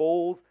 Nick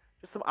Foles,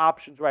 just some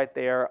options right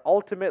there.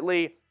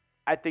 Ultimately,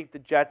 I think the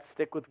Jets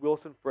stick with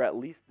Wilson for at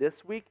least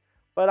this week,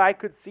 but I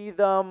could see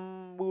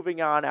them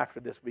moving on after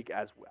this week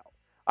as well.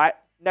 All right,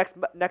 next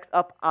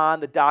up on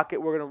the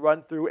docket, we're going to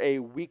run through a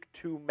Week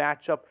 2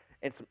 matchup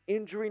and some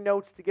injury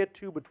notes to get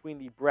to between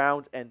the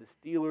Browns and the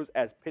Steelers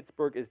as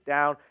Pittsburgh is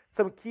down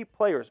some key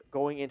players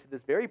going into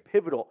this very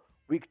pivotal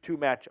Week 2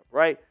 matchup,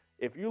 right?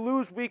 If you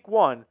lose Week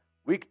 1,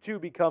 Week 2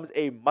 becomes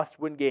a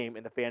must-win game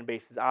in the fan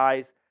base's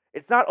eyes.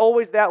 It's not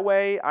always that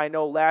way. I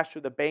know last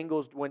year the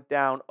Bengals went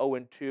down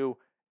 0-2,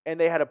 and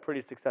they had a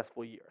pretty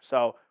successful year.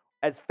 So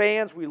as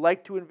fans, we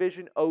like to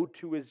envision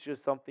 0-2 is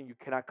just something you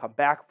cannot come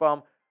back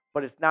from,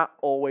 but it's not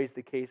always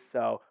the case.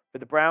 So for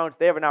the Browns,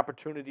 they have an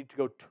opportunity to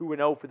go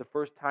 2-0 for the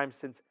first time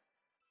since,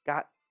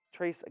 a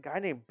guy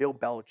named Bill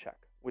Belichick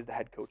was the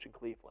head coach in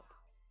Cleveland.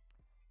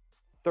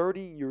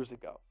 30 years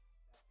ago.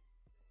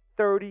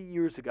 30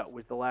 years ago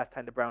was the last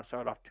time the Browns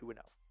started off 2-0.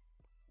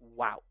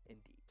 Wow,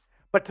 indeed.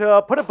 But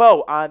to put a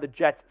bow on the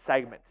Jets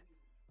segment,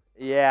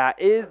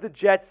 is the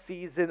Jets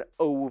season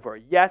over?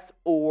 Yes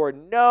or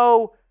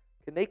no?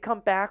 Can they come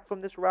back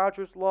from this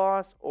Rodgers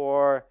loss,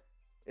 or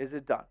is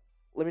it done?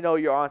 Let me know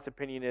what your honest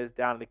opinion is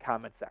down in the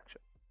comment section.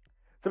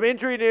 Some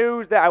injury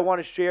news that I want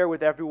to share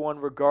with everyone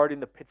regarding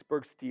the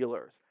Pittsburgh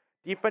Steelers.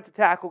 Defensive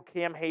tackle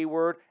Cam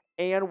Hayward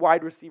and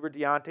wide receiver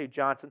Deontay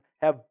Johnson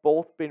have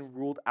both been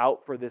ruled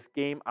out for this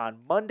game on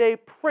Monday.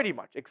 Pretty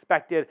much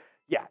expected.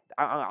 Yeah,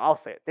 I'll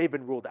say it. They've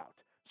been ruled out.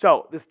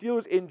 So, the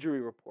Steelers injury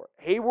report.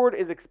 Hayward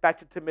is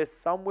expected to miss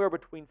somewhere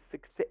between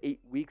 6 to 8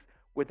 weeks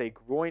with a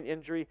groin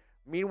injury.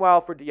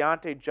 Meanwhile, for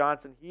Deontay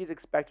Johnson, he's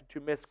expected to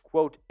miss,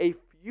 quote, a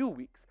few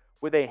weeks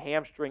with a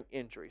hamstring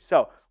injury.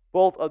 So,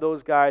 both of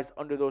those guys,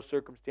 under those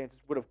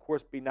circumstances, would, of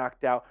course, be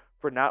knocked out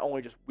for not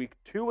only just Week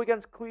 2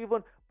 against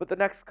Cleveland, but the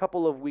next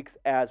couple of weeks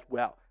as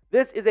well.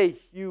 This is a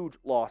huge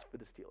loss for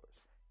the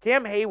Steelers.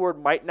 Cam Hayward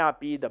might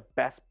not be the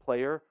best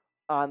player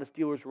on the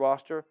Steelers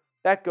roster.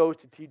 That goes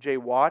to TJ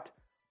Watt.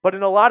 But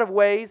in a lot of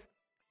ways,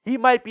 he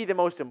might be the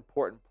most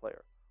important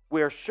player.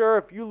 We're sure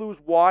if you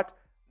lose Watt,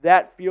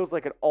 that feels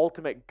like an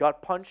ultimate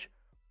gut punch.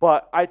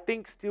 But I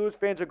think Steelers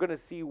fans are going to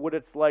see what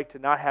it's like to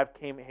not have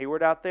Cam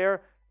Hayward out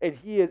there. And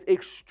he is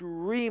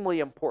extremely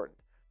important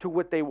to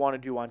what they want to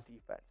do on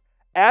defense.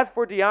 As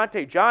for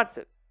Deontay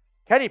Johnson,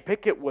 Kenny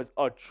Pickett was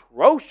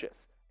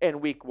atrocious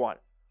in Week 1.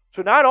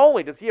 So not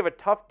only does he have a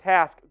tough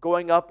task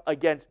going up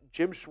against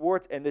Jim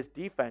Schwartz and this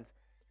defense,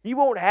 he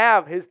won't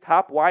have his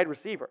top wide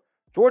receiver.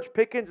 George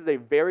Pickens is a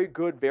very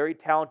good, very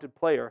talented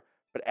player,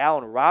 but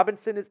Allen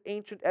Robinson is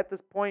ancient at this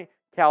point.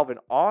 Calvin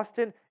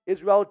Austin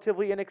is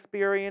relatively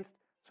inexperienced.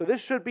 So this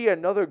should be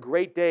another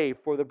great day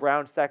for the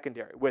Browns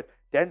secondary with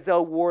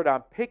Denzel Ward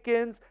on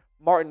Pickens,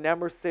 Martin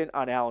Emerson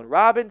on Allen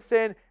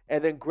Robinson,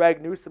 and then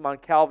Greg Newsome on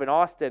Calvin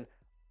Austin.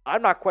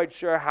 I'm not quite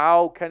sure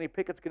how Kenny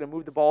Pickett's going to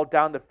move the ball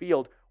down the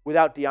field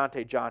without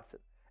Deontay Johnson.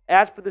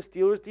 As for the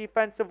Steelers'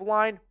 defensive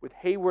line, with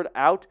Hayward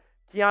out,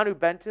 Keanu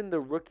Benton, the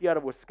rookie out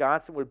of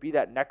Wisconsin, would be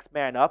that next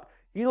man up.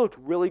 He looked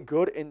really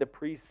good in the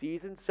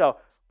preseason, so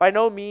by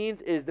no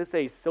means is this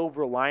a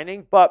silver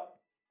lining, but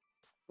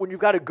when you've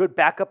got a good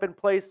backup in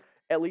place,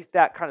 at least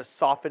that kind of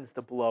softens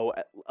the blow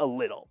a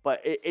little.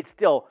 But it's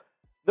still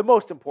the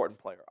most important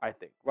player, I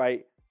think,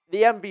 right?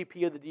 The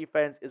MVP of the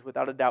defense is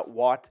without a doubt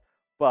Watt,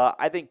 but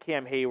I think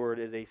Cam Hayward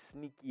is a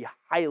sneaky,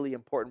 highly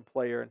important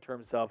player in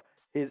terms of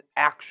his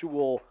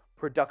actual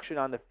production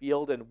on the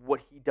field and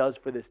what he does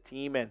for this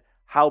team and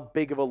how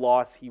big of a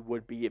loss he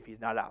would be if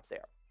he's not out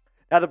there.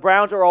 Now, the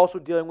Browns are also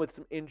dealing with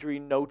some injury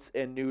notes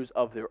and news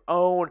of their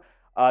own.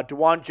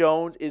 DeJuan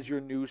Jones is your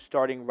new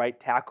starting right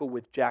tackle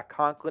with Jack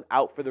Conklin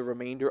out for the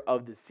remainder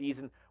of the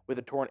season with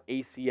a torn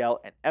ACL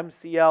and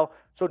MCL.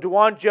 So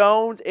DeJuan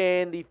Jones,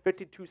 in the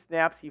 52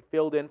 snaps he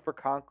filled in for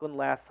Conklin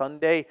last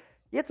Sunday,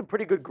 he had some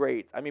pretty good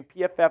grades. I mean,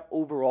 PFF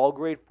overall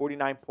grade,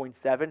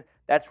 49.7.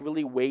 That's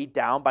really weighed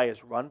down by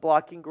his run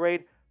blocking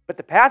grade. But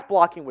the pass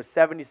blocking was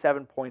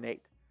 77.8.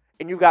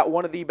 And you've got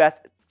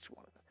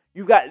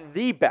you've got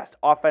the best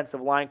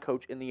offensive line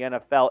coach in the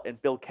NFL in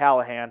Bill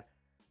Callahan.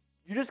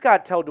 You just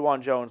got to tell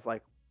DeJuan Jones,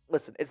 like,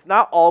 listen, it's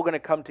not all going to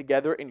come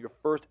together in your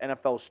first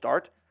NFL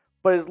start,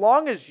 but as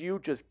long as you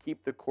just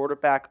keep the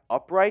quarterback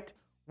upright,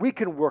 we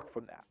can work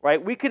from that,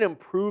 right? We can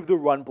improve the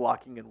run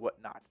blocking and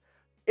whatnot.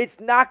 It's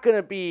not going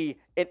to be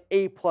an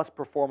A-plus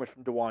performance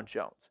from DeJuan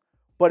Jones,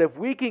 but if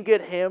we can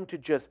get him to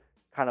just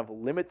kind of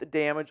limit the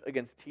damage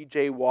against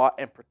T.J. Watt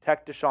and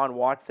protect Deshaun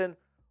Watson,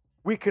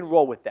 we can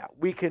roll with that.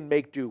 We can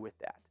make do with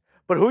that.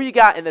 But who you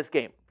got in this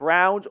game?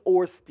 Browns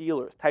or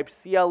Steelers? Type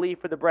CLE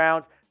for the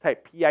Browns,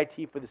 type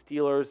PIT for the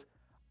Steelers.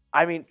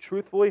 I mean,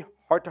 truthfully,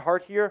 heart to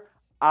heart here,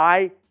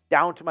 I,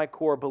 down to my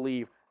core,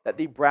 believe that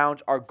the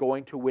Browns are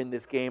going to win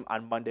this game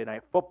on Monday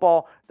Night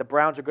Football. The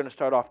Browns are going to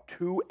start off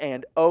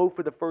 2-0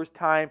 for the first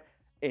time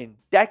in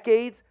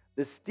decades.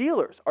 The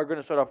Steelers are going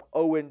to start off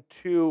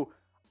 0-2.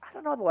 I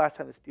don't know the last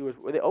time the Steelers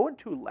were they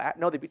 0-2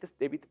 No, they beat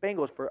the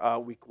Bengals for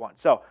week 1.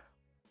 So,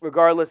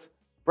 regardless,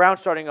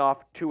 Browns starting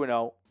off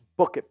 2-0.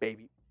 Book it,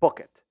 baby. Book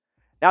it.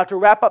 Now, to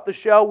wrap up the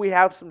show, we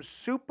have some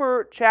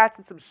super chats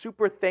and some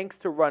super thanks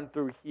to run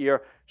through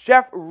here.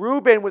 Chef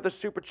Ruben with a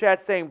super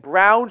chat saying,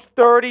 Browns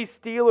 30,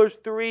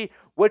 Steelers 3.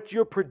 What's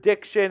your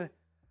prediction?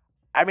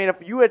 I mean,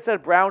 if you had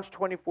said Browns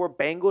 24,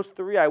 Bengals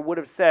 3, I would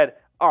have said,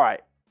 all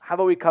right, how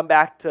about we come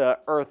back to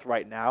earth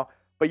right now?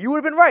 But you would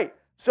have been right.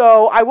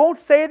 So I won't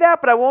say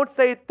that, but I won't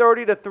say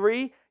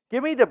 30-3.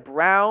 Give me the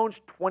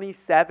Browns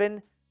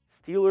 27,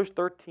 Steelers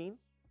 13.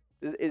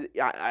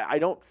 I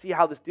don't see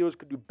how the Steelers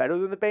could do better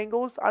than the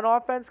Bengals on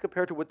offense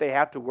compared to what they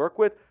have to work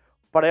with,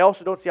 but I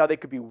also don't see how they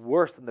could be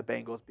worse than the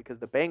Bengals because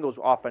the Bengals'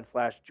 offense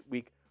last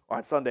week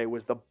on Sunday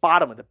was the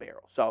bottom of the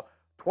barrel. So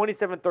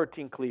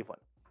 27-13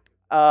 Cleveland.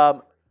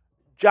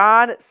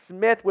 John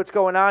Smith, what's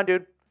going on,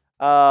 dude?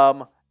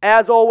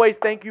 As always,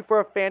 thank you for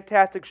a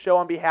fantastic show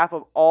on behalf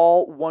of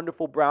all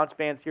wonderful Browns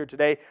fans here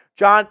today.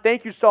 John,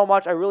 thank you so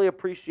much. I really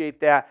appreciate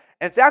that.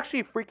 And it's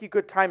actually freaky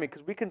good timing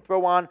because we can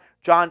throw on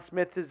John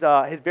Smith's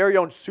his very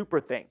own super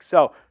thanks.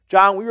 So,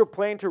 John, we were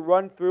planning to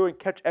run through and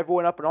catch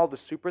everyone up on all the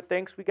super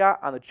thanks we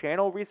got on the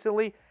channel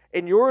recently,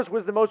 and yours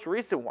was the most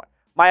recent one.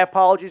 My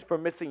apologies for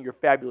missing your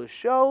fabulous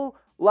show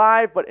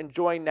live, but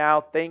enjoying now.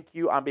 Thank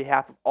you on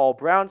behalf of all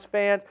Browns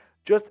fans.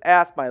 Just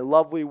ask my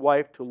lovely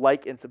wife to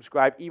like and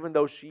subscribe, even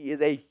though she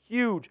is a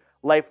huge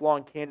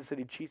lifelong Kansas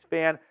City Chiefs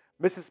fan.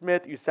 Mrs.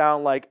 Smith, you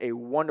sound like a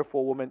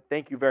wonderful woman.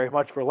 Thank you very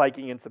much for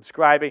liking and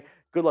subscribing.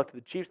 Good luck to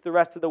the Chiefs the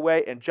rest of the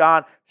way. And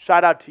John,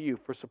 shout out to you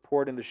for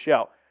supporting the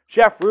show.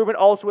 Chef Ruben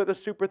also with a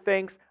super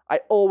thanks.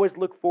 I always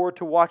look forward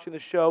to watching the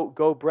show.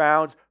 Go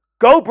Browns.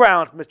 Go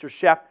Browns, Mr.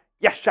 Chef.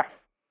 Yes, Chef.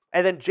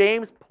 And then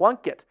James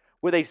Plunkett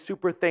with a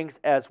super thanks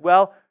as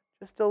well.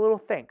 Just a little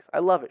thanks. I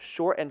love it.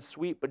 Short and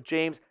sweet. But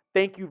James,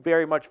 thank you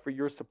very much for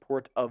your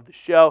support of the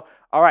show.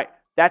 All right,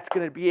 that's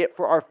going to be it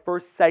for our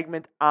first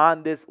segment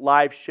on this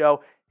live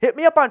show. Hit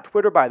me up on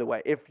Twitter, by the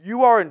way. If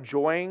you are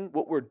enjoying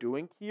what we're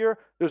doing here,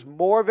 there's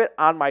more of it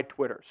on my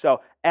Twitter. So,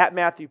 at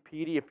Matthew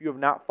Petey, if you have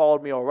not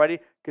followed me already,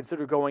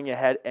 consider going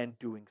ahead and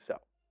doing so.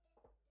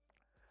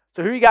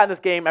 So, who you got in this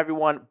game,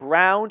 everyone?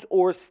 Browns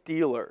or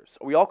Steelers?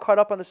 Are we all caught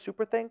up on the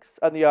super thanks?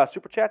 On the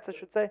super chats, I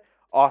should say?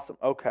 Awesome.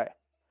 Okay.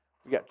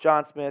 We got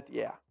John Smith.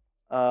 Yeah.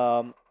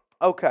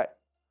 Okay.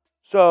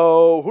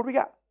 So, who do we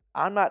got?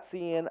 I'm not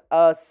seeing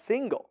a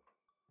single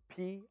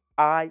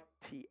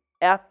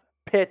P-I-T-F.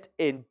 Pitt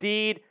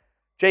indeed.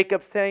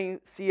 Jacob saying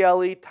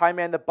CLE.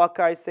 Tyman the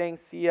Buckeye saying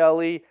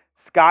CLE.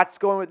 Scott's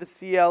going with the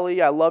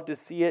CLE. I love to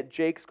see it.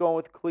 Jake's going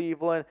with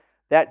Cleveland.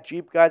 That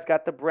Jeep guy's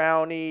got the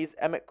Brownies.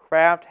 Emmett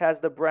Kraft has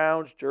the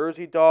Browns.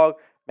 Jersey Dog.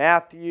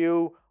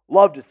 Matthew.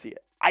 Love to see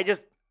it.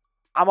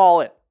 I'm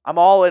all in. I'm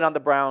all in on the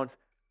Browns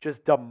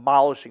just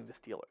demolishing the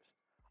Steelers.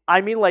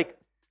 I mean, like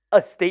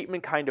a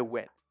statement kind of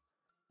win,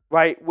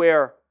 right?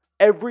 Where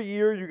every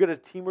year you get a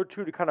team or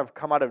two to kind of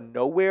come out of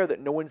nowhere that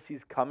no one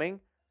sees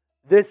coming.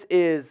 This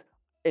is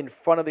in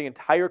front of the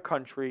entire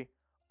country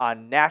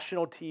on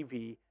national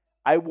TV.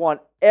 I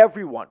want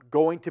everyone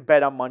going to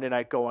bed on Monday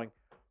night going,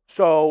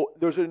 so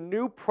there's a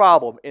new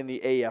problem in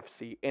the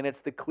AFC, and it's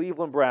the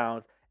Cleveland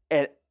Browns,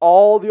 and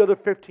all the other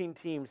 15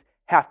 teams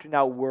have to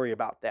now worry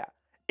about that.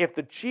 If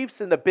the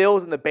Chiefs and the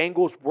Bills and the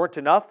Bengals weren't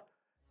enough,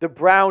 the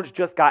Browns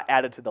just got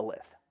added to the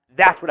list.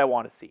 That's what I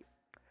want to see.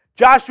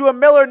 Joshua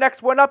Miller,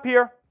 next one up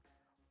here.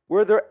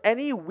 Were there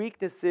any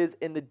weaknesses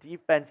in the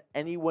defense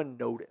anyone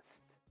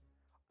noticed?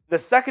 The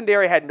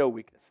secondary had no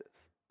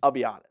weaknesses, I'll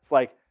be honest.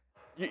 Like,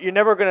 you're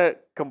never going to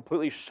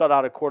completely shut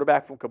out a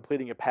quarterback from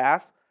completing a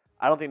pass.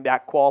 I don't think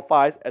that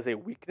qualifies as a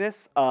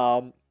weakness.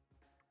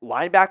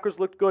 Linebackers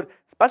looked good.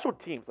 Special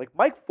teams, like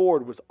Mike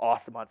Ford was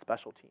awesome on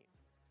special teams.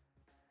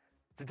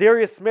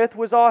 Darius Smith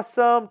was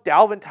awesome.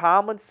 Dalvin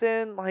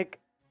Tomlinson,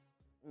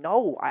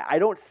 no, I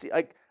don't see,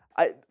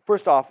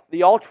 first off,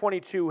 the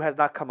All-22 has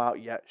not come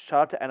out yet.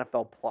 Shout out to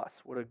NFL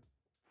Plus.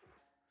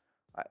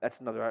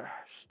 That's another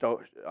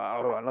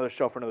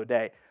show for another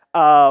day.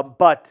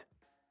 But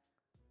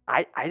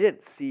I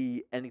didn't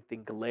see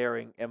anything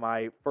glaring in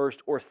my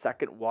first or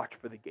second watch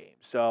for the game.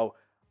 So,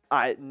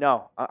 I'm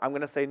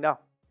going to say no.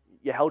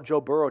 You held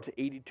Joe Burrow to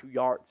 82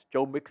 yards.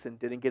 Joe Mixon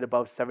didn't get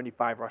above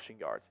 75 rushing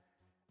yards.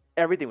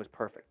 Everything was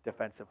perfect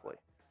defensively.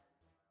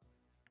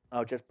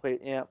 Oh, just play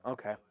it. Yeah,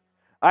 okay.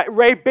 All right,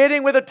 Ray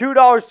Bidding with a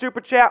 $2 super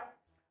chat.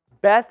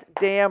 Best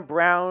damn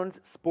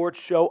Browns sports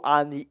show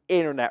on the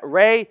internet.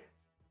 Ray,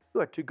 you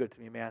are too good to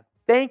me, man.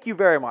 Thank you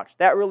very much.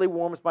 That really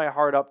warms my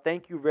heart up.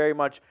 Thank you very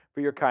much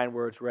for your kind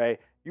words, Ray.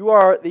 You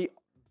are the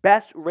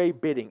best Ray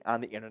Bidding on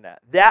the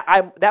internet. That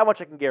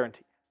much I can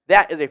guarantee.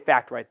 That is a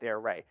fact right there,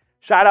 Ray.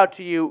 Shout out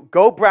to you.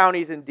 Go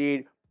Brownies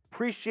indeed.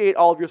 Appreciate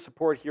all of your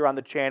support here on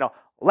the channel.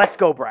 Let's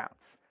go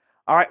Browns.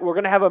 All right, we're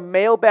going to have a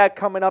mailbag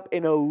coming up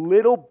in a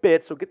little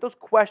bit, so get those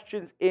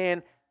questions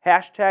in,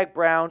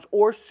 #Browns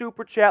or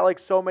Super Chat like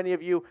so many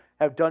of you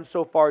have done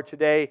so far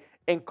today,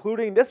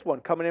 including this one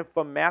coming in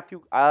from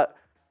Matthew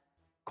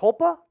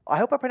Culpa. I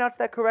hope I pronounced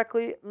that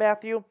correctly,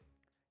 Matthew.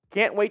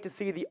 Can't wait to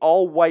see the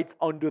all-whites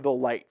under the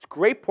lights.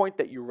 Great point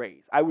that you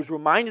raised. I was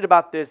reminded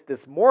about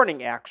this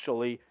morning,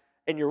 actually,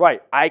 and you're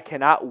right. I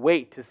cannot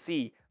wait to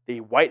see the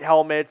white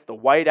helmets, the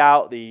white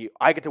out,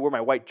 I get to wear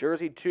my white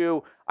jersey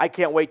too. I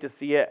can't wait to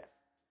see it.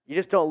 You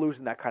just don't lose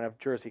in that kind of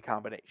jersey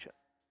combination.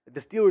 The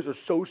Steelers are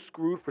so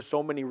screwed for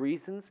so many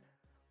reasons,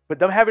 but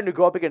them having to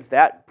go up against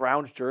that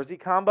Browns jersey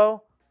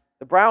combo,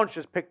 the Browns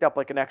just picked up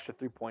like an extra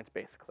 3 points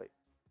basically.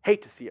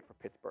 Hate to see it for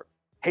Pittsburgh.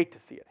 Hate to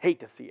see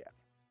it.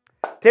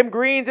 Tim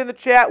Green's in the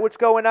chat. What's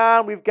going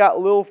on? We've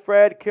got Lil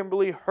Fred,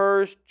 Kimberly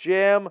Hurst,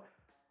 Jim,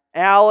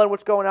 Alan.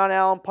 What's going on,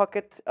 Alan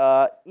Puckett?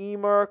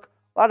 Emerk.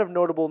 A lot of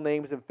notable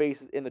names and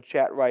faces in the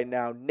chat right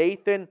now.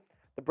 Nathan,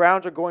 the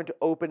Browns are going to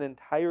open an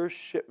entire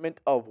shipment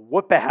of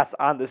whoop-ass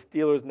on the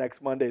Steelers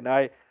next Monday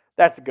night.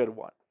 That's a good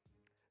one.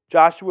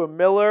 Joshua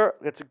Miller,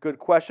 that's a good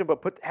question,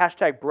 but put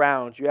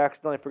 #Browns. You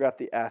accidentally forgot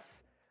the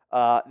S.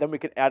 Then we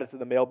can add it to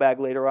the mailbag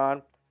later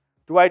on.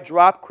 Do I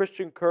drop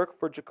Christian Kirk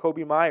for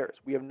Jacoby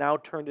Myers? We have now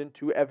turned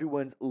into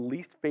everyone's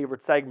least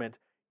favorite segment,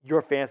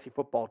 your fantasy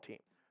football team.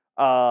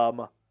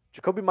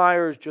 Jacoby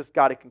Myers just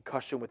got a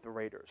concussion with the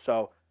Raiders,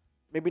 so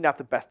maybe not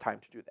the best time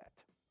to do that.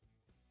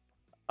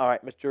 All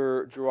right,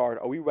 Mr. Gerard,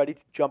 are we ready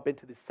to jump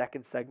into the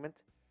second segment?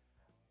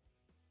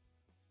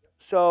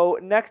 So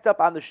next up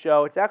on the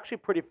show, it's actually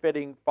pretty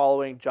fitting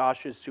following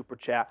Josh's super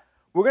chat.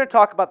 We're going to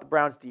talk about the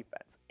Browns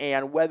defense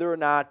and whether or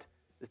not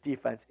this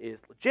defense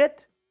is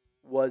legit.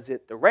 Was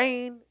it the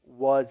rain?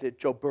 Was it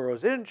Joe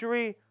Burrow's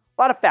injury?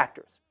 A lot of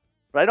factors.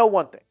 But I know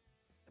one thing.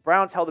 The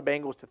Browns held the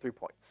Bengals to 3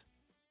 points.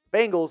 The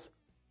Bengals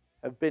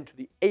have been to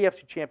the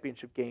AFC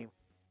Championship game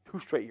 2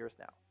 straight years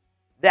now.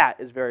 That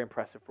is very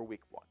impressive for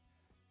week 1.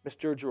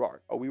 Mr.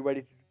 Gerard, are we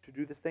ready to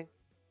do this thing?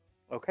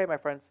 Okay, my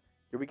friends,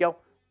 here we go.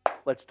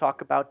 Let's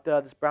talk about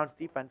this Browns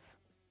defense.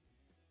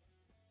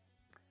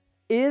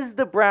 Is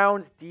the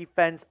Browns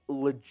defense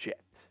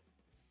legit?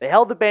 They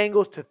held the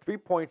Bengals to 3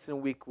 points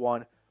in week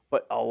 1,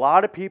 but a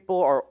lot of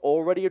people are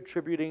already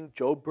attributing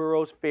Joe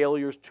Burrow's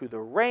failures to the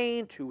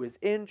rain, to his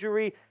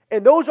injury,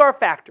 and those are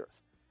factors.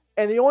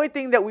 And the only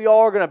thing that we all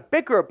are going to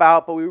bicker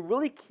about, but we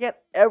really can't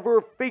ever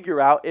figure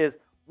out, is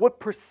what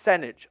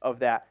percentage of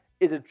that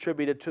is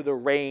attributed to the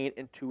rain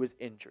and to his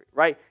injury,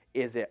 right?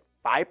 Is it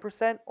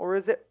 5% or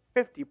is it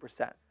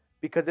 50%?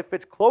 Because if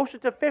it's closer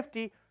to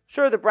 50,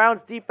 sure, the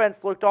Browns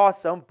defense looked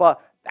awesome,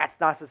 but that's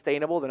not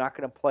sustainable. They're not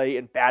going to play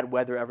in bad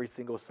weather every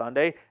single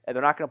Sunday, and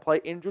they're not going to play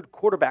injured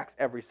quarterbacks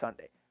every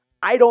Sunday.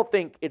 I don't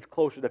think it's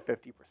closer to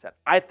 50%.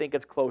 I think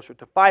it's closer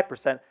to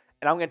 5%, and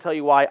I'm going to tell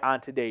you why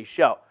on today's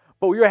show.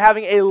 But we are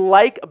having a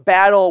like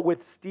battle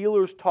with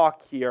Steelers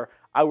Talk here,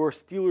 our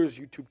Steelers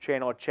YouTube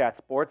channel at Chat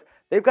Sports.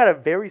 They've got a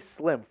very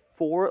slim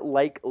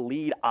 4-like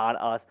lead on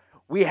us.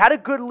 We had a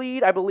good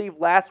lead, I believe,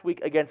 last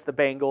week against the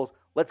Bengals.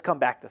 Let's come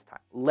back this time.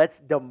 Let's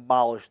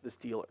demolish the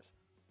Steelers.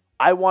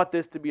 I want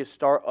this to be a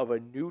start of a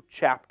new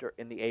chapter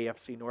in the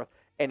AFC North.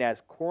 And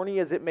as corny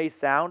as it may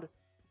sound,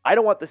 I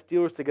don't want the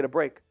Steelers to get a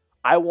break.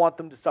 I want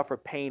them to suffer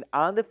pain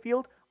on the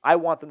field. I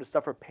want them to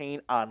suffer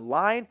pain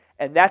online,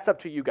 and that's up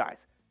to you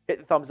guys. Hit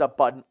the thumbs up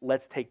button.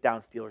 Let's take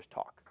down Steelers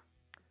talk.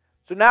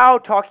 So now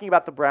talking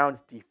about the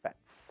Browns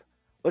defense.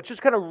 Let's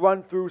just kind of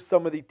run through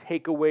some of the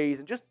takeaways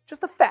and just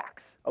the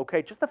facts,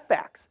 okay? Just the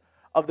facts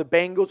of the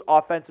Bengals'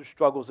 offensive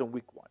struggles in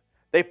week 1.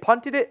 They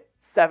punted it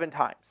 7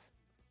 times.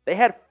 They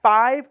had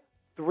 5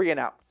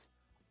 3-and-outs,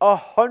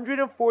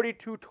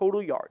 142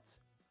 total yards,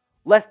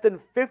 less than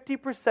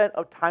 50%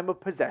 of time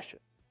of possession,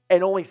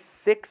 and only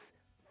 6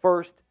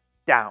 first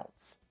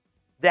downs.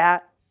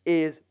 That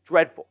is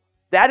dreadful.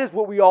 That is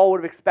what we all would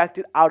have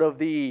expected out of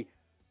the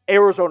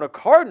Arizona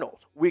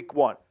Cardinals week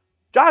 1.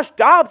 Josh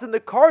Dobbs and the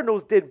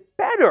Cardinals did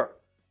better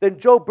than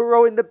Joe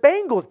Burrow and the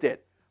Bengals did.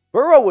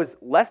 Burrow was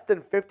less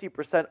than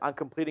 50% on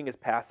completing his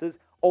passes,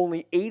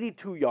 only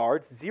 82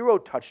 yards, 0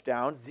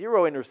 touchdowns,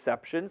 0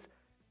 interceptions,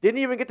 didn't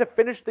even get to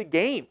finish the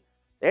game.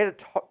 They had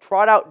to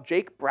trot out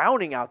Jake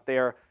Browning out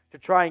there to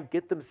try and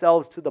get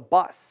themselves to the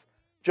bus.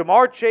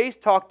 Jamar Chase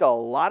talked a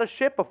lot of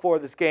shit before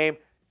this game.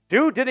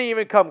 Dude didn't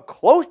even come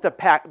close to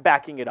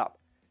backing it up.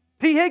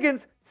 T.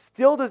 Higgins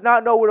still does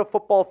not know what a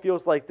football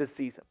feels like this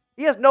season.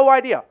 He has no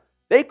idea.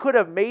 They could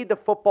have made the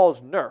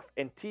footballs Nerf,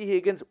 and T.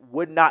 Higgins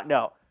would not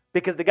know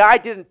because the guy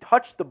didn't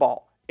touch the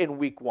ball in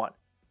week 1.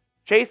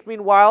 Chase,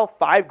 meanwhile,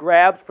 5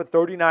 grabs for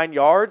 39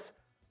 yards.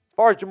 As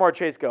far as Jamar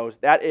Chase goes,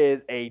 that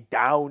is a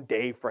down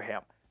day for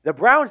him. The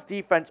Browns'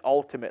 defense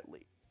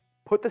ultimately,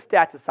 put the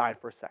stats aside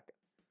for a second.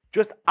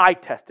 Just eye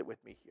test it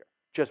with me here.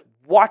 Just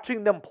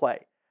watching them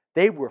play,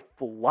 they were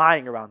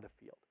flying around the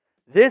field.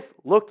 This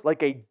looked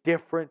like a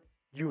different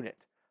unit.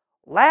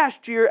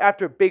 Last year,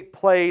 after big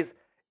plays,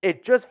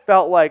 it just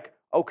felt like,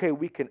 okay,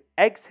 we can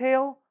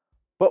exhale,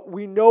 but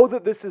we know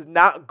that this is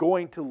not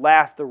going to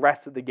last the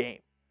rest of the game.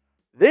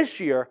 This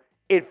year,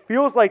 it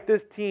feels like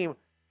this team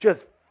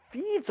just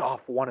feeds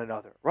off one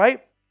another,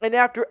 right? And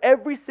after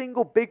every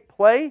single big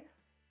play,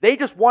 they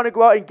just want to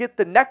go out and get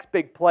the next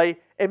big play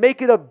and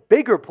make it a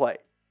bigger play.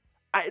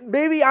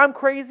 Maybe I'm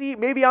crazy.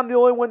 Maybe I'm the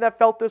only one that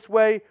felt this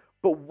way.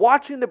 But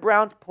watching the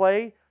Browns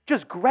play,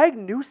 just Greg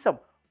Newsome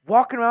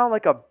walking around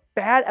like a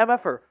bad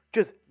MFer,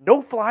 just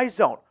no-fly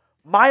zone.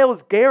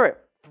 Myles Garrett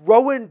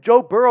throwing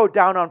Joe Burrow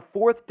down on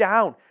 4th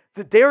down.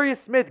 Zadarius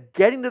Smith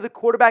getting to the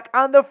quarterback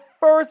on the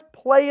first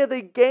play of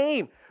the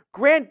game.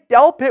 Grant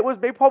Delpit was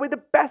maybe probably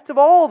the best of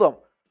all of them.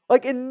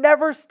 Like, it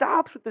never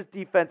stops with this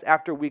defense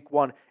after week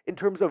 1 in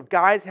terms of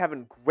guys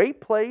having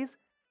great plays,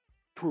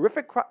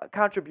 terrific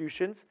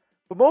contributions,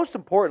 but most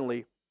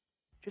importantly,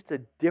 just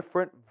a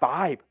different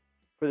vibe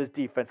for this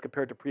defense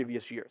compared to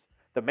previous years.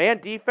 The man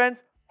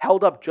defense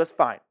held up just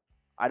fine.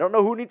 I don't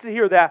know who needs to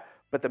hear that,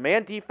 but the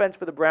man defense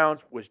for the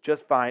Browns was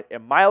just fine,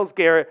 and Myles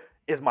Garrett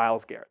is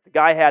Myles Garrett. The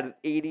guy had an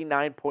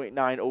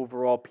 89.9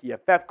 overall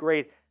PFF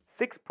grade,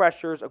 6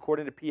 pressures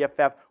according to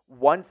PFF,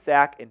 1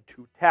 sack, and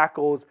 2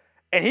 tackles,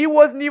 and he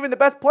wasn't even the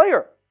best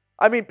player.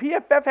 I mean,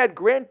 PFF had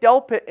Grant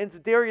Delpit and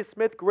Zadarius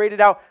Smith graded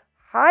out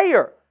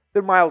higher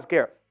than Myles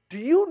Garrett. Do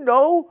you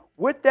know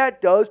what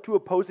that does to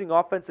opposing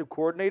offensive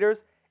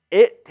coordinators?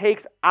 It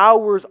takes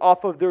hours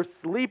off of their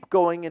sleep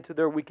going into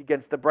their week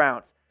against the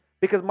Browns.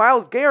 Because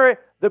Myles Garrett,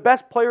 the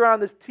best player on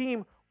this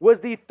team, was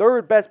the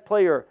 3rd best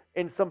player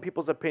in some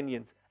people's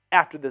opinions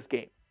after this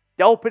game.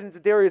 Delpit and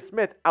Zadarius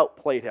Smith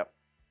outplayed him.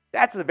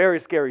 That's a very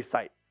scary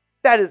sight.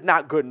 That is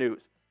not good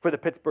news for the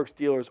Pittsburgh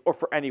Steelers or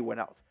for anyone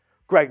else.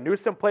 Greg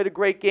Newsome played a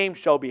great game.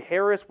 Shelby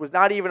Harris was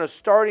not even a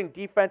starting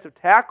defensive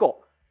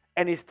tackle,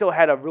 and he still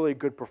had a really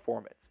good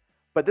performance.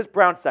 But this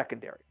Browns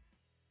secondary,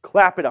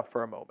 clap it up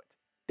for a moment.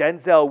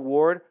 Denzel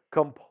Ward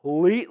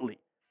completely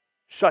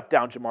shut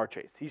down Jamar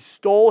Chase. He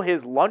stole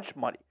his lunch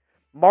money.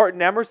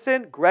 Martin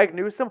Emerson, Greg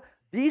Newsome,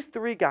 these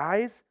 3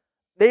 guys,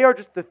 they are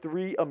just the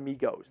 3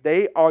 amigos.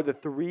 They are the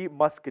 3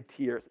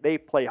 musketeers. They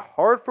play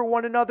hard for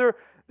one another.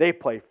 They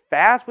play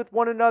fast with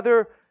one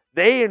another.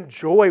 They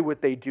enjoy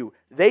what they do.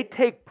 They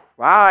take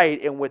pride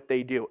in what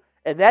they do.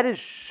 And that is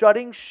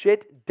shutting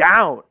shit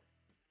down.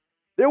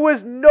 There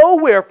was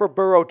nowhere for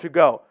Burrow to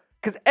go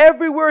because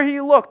everywhere he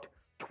looked,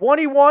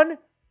 21,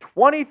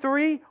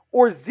 23,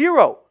 or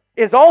 0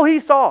 is all he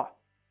saw.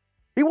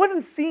 He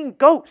wasn't seeing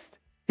ghosts.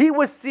 He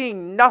was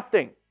seeing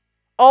nothing.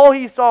 All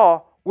he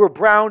saw were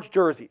Browns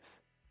jerseys.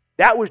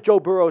 That was Joe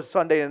Burrow's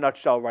Sunday in a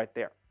nutshell right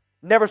there.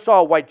 Never saw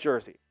a white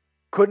jersey.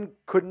 Could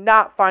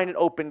not find an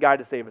open guy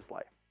to save his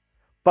life.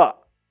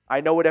 But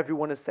I know what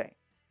everyone is saying.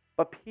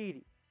 But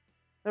Petey,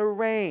 the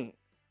rain.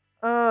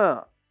 You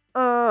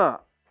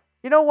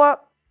know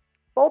what?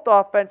 Both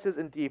offenses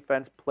and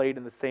defense played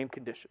in the same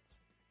conditions.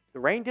 The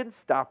rain didn't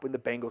stop when the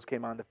Bengals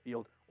came on the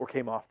field or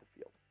came off the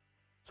field.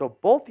 So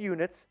both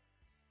units,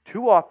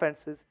 2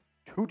 offenses,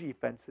 2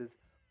 defenses,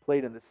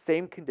 played in the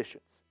same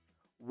conditions.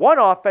 One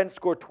offense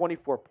scored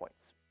 24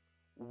 points.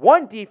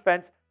 One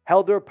defense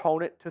held their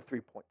opponent to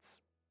 3 points.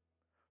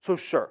 So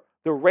sure,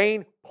 the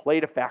rain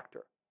played a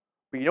factor.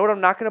 But you know what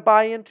I'm not going to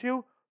buy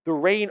into? The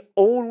rain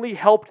only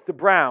helped the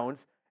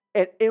Browns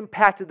and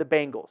impacted the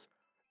Bengals.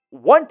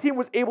 One team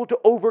was able to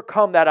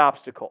overcome that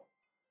obstacle.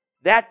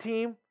 That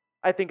team,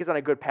 I think, is on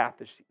a good path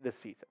this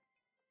season.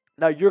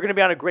 Now, you're going to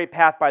be on a great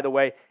path, by the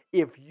way,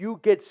 if you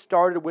get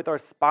started with our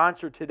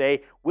sponsor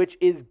today, which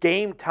is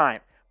Game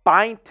Time.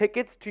 Buying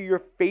tickets to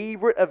your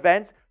favorite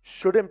events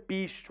shouldn't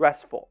be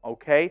stressful,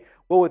 okay?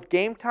 Well, with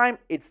Game Time,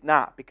 it's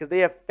not, because they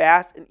have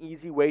fast and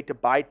easy way to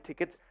buy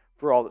tickets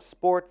for all the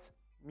sports,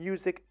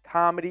 music,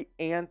 comedy,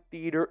 and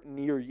theater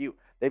near you.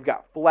 They've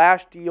got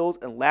flash deals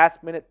and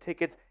last-minute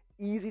tickets,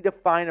 easy to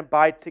find and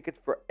buy tickets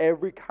for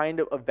every kind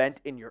of event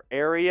in your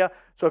area.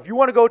 So if you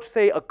want to go to,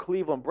 say, a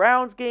Cleveland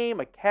Browns game,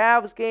 a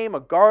Cavs game,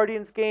 a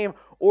Guardians game,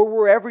 or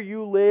wherever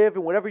you live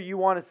and whatever you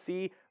want to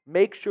see,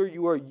 make sure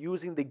you are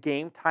using the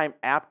Game Time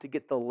app to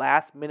get the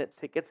last-minute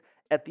tickets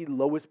at the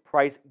lowest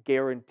price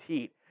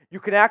guaranteed. You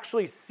can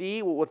actually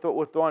see, we'll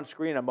throw on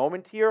screen in a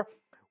moment here,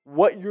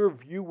 what your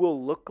view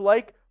will look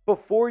like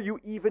before you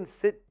even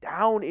sit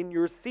down in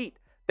your seat.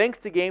 Thanks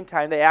to Game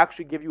Time, they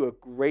actually give you a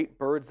great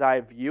bird's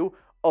eye view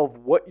of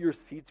what your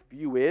seat's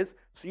view is,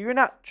 so you're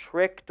not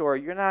tricked or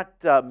you're not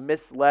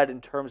misled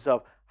in terms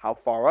of how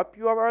far up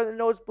you are in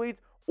the nosebleeds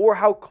or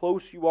how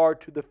close you are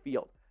to the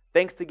field.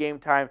 Thanks to Game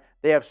Time,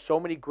 they have so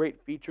many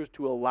great features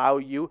to allow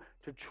you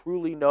to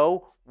truly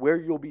know where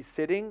you'll be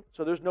sitting,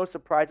 so there's no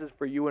surprises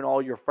for you and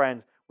all your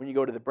friends when you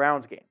go to the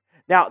Browns game.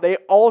 Now, they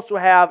also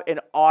have an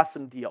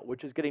awesome deal,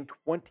 which is getting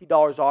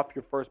 $20 off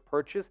your first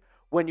purchase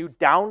when you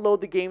download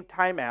the Game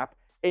Time app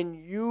and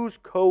use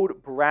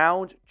code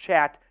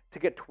BROWNSCHAT to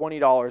get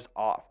 $20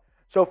 off.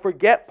 So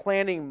forget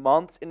planning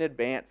months in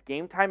advance.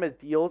 Game Time has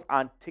deals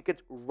on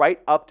tickets right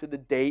up to the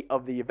day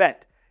of the event.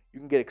 You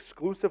can get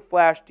exclusive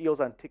flash deals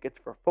on tickets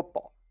for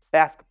football,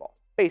 basketball,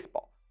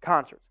 baseball,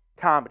 concerts,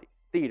 comedy,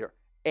 theater,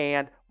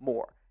 and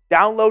more.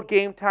 Download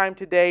Game Time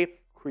today,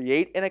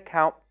 create an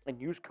account, and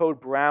use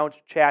code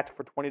BROWNSCHAT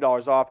for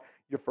 $20 off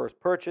your first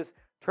purchase.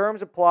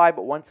 Terms apply,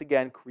 but once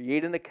again,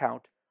 create an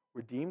account,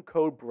 redeem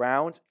code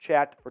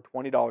BROWNSCHAT for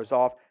 $20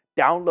 off.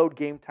 Download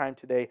Game Time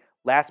today.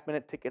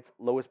 Last-minute tickets,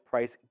 lowest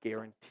price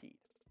guaranteed.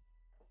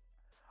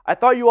 I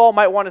thought you all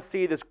might want to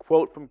see this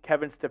quote from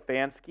Kevin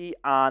Stefanski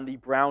on the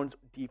Browns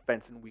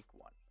defense in Week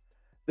 1.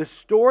 The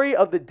story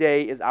of the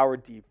day is our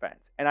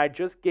defense, and I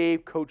just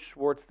gave Coach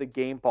Schwartz the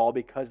game ball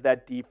because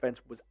that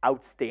defense was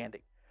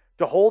outstanding.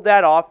 To hold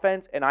that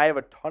offense, and I have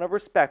a ton of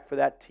respect for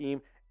that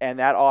team and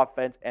that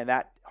offense and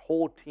that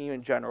whole team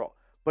in general,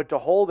 but to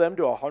hold them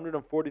to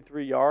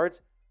 143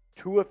 yards,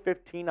 2 of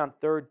 15 on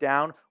third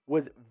down,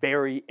 was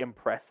very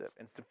impressive.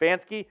 And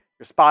Stefanski,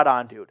 you're spot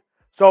on, dude.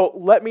 So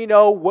let me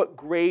know what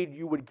grade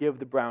you would give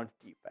the Browns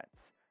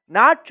defense.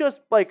 Not just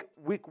like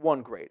Week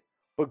 1 grade,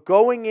 but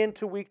going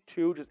into Week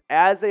 2, just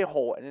as a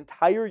whole, an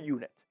entire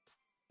unit.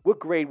 What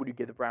grade would you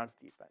give the Browns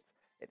defense?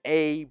 An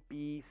A,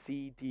 B,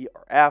 C, D,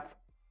 or F?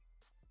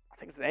 I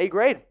think it's an A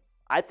grade.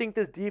 I think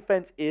this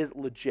defense is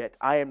legit.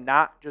 I am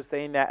not just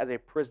saying that as a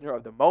prisoner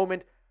of the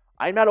moment.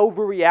 I'm not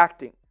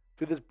overreacting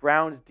to this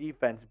Browns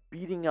defense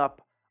beating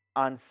up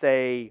on,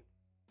 say,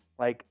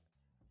 like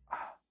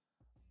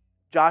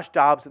Josh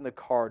Dobbs and the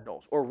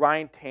Cardinals, or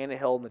Ryan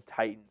Tannehill and the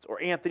Titans,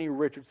 or Anthony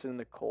Richardson and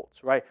the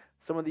Colts, right?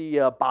 Some of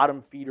the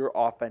bottom feeder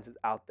offenses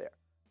out there.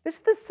 This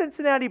is the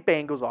Cincinnati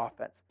Bengals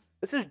offense.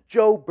 This is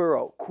Joe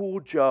Burrow, Cool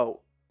Joe.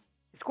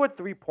 He scored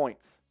 3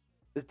 points.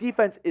 This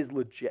defense is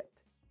legit.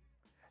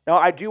 Now,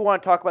 I do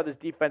want to talk about this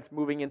defense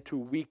moving into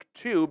Week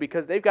 2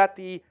 because they've got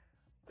the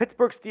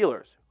Pittsburgh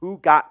Steelers, who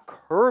got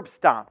curb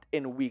stomped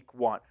in Week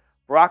 1.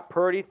 Brock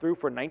Purdy threw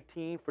for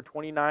 19 for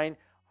 29,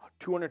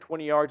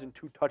 220 yards and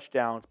 2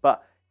 touchdowns.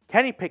 But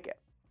Kenny Pickett,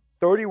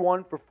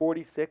 31 for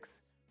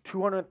 46,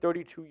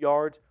 232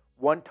 yards,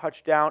 1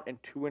 touchdown,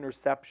 and 2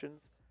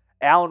 interceptions.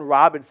 Allen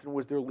Robinson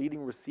was their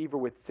leading receiver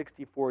with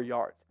 64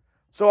 yards.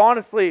 So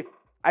honestly,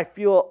 I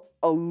feel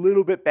a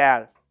little bit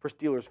bad for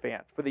Steelers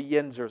fans, for the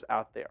Yinzers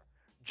out there.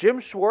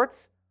 Jim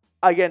Schwartz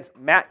against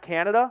Matt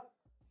Canada,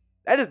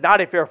 that is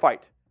not a fair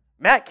fight.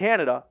 Matt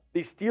Canada,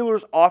 the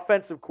Steelers'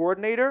 offensive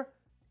coordinator,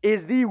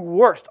 is the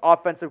worst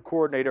offensive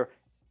coordinator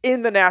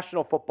in the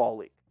National Football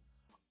League.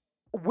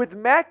 With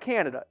Matt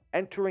Canada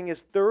entering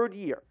his 3rd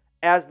year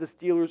as the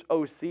Steelers'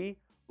 OC,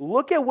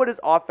 look at what his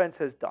offense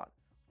has done.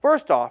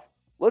 First off,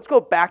 let's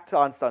go back to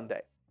on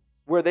Sunday,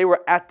 where they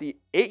were at the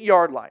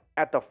 8-yard line,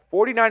 at the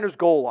 49ers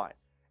goal line,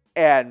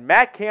 and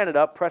Matt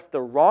Canada pressed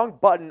the wrong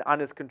button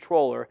on his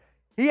controller.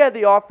 He had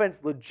the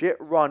offense legit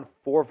run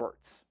 4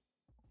 verts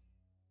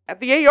at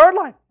the 8-yard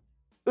line.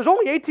 There's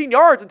only 18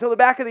 yards until the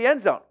back of the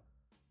end zone.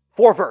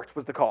 4 verts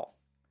was the call.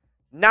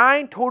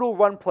 9 total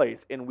run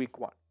plays in Week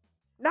 1.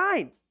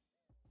 9.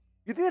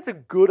 You think that's a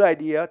good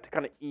idea to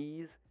kind of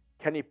ease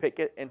Kenny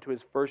Pickett into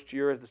his first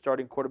year as the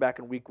starting quarterback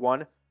in Week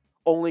 1,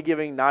 only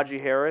giving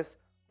Najee Harris,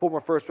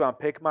 former first-round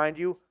pick, mind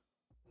you,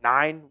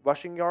 9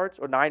 rushing yards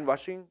or 9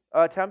 rushing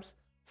attempts,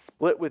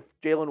 split with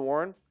Jalen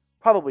Warren?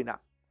 Probably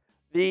not.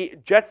 The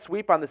jet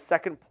sweep on the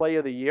second play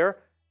of the year,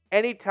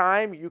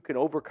 anytime you can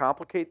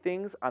overcomplicate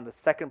things on the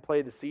second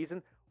play of the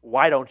season,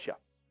 why don't you?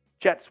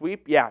 Jet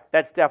sweep, yeah,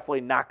 that's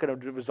definitely not going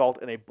to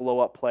result in a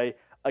blow-up play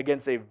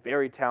against a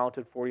very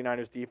talented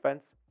 49ers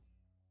defense.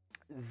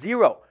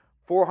 0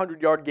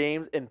 400-yard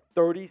games in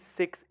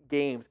 36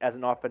 games as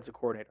an offensive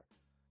coordinator.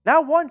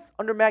 Not once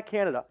under Matt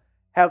Canada.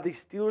 have the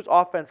Steelers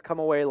offense come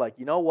away like,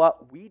 you know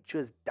what? We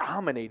just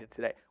dominated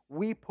today.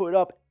 We put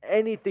up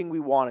anything we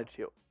wanted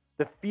to.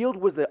 The field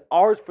was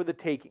ours for the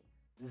taking.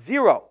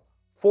 0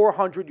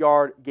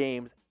 400-yard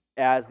games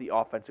as the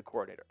offensive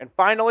coordinator. And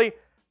finally,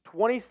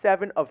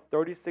 27 of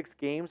 36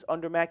 games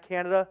under Matt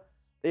Canada,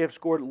 they have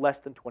scored less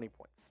than 20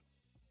 points.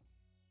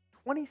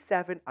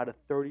 27 out of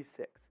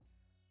 36.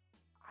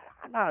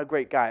 I'm not a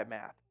great guy at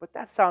math, but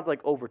that sounds like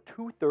over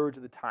 2/3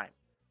 of the time,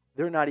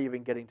 they're not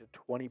even getting to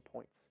 20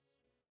 points.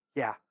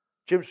 Yeah,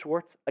 Jim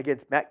Schwartz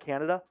against Matt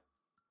Canada,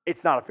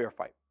 it's not a fair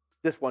fight.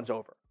 This one's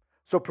over.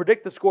 So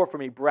predict the score for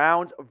me,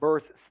 Browns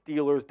versus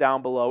Steelers,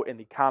 down below in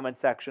the comment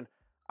section.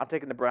 I'm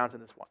taking the Browns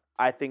in this one.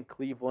 I think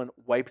Cleveland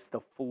wipes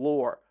the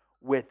floor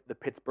with the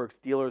Pittsburgh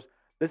Steelers.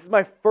 This is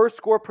my first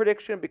score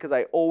prediction because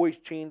I always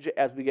change it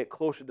as we get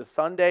closer to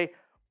Sunday.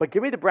 But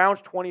give me the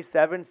Browns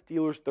 27,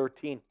 Steelers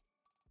 13.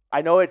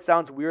 I know it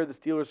sounds weird the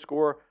Steelers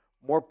score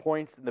more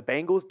points than the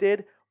Bengals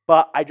did,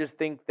 but I just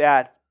think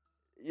that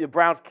the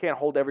Browns can't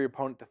hold every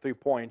opponent to 3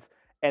 points,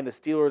 and the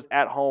Steelers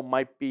at home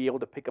might be able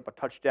to pick up a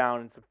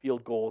touchdown and some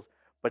field goals,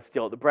 but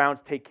still, the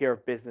Browns take care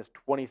of business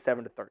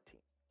 27-13.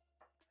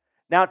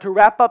 Now, to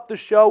wrap up the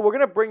show, we're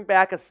going to bring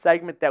back a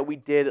segment that we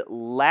did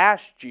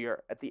last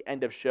year at the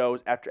end of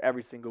shows after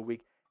every single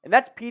week, and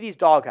that's Petey's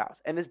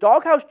Doghouse. And this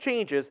Doghouse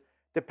changes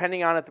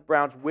depending on if the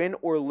Browns win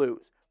or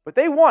lose. But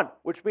they won,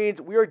 which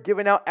means we are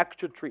giving out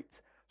extra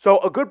treats. So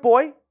a good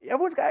boy,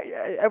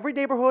 every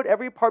neighborhood,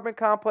 every apartment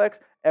complex,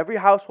 every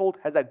household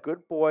has that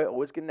good boy,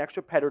 always get an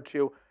extra pet or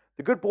two.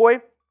 The good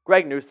boy,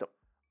 Greg Newsome.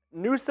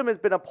 Newsome has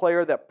been a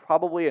player that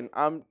probably, and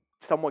I'm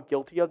somewhat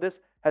guilty of this,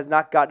 has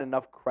not gotten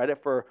enough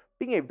credit for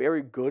being a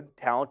very good,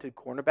 talented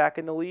cornerback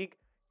in the league.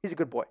 He's a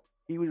good boy.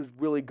 He was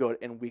really good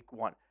in week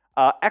 1.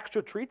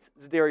 Extra treats,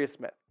 Zadarius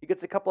Smith. He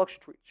gets a couple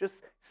extra treats.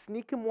 Just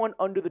sneak him one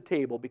under the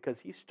table because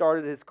he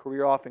started his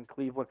career off in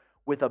Cleveland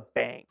with a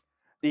bang.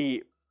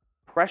 The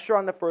pressure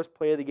on the first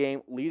play of the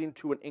game leading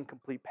to an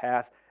incomplete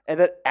pass, and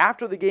then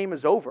after the game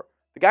is over,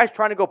 the guy's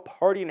trying to go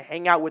party and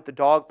hang out with the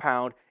dog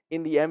pound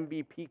in the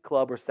MVP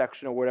club or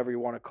section or whatever you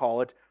want to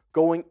call it,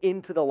 going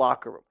into the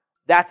locker room.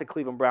 That's a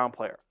Cleveland Brown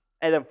player.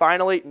 And then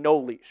finally, no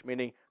leash,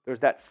 meaning there's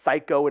that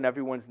psycho in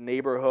everyone's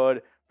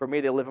neighborhood. For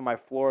me, they live on my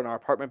floor in our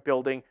apartment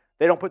building.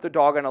 They don't put their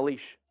dog on a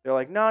leash. They're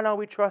like, no,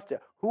 we trust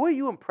it. Who are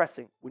you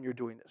impressing when you're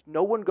doing this?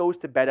 No one goes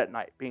to bed at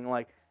night being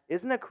like,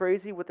 isn't it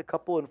crazy what the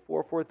couple in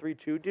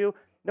 4432 do?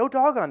 No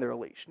dog on their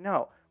leash,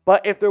 no.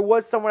 But if there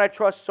was someone I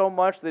trust so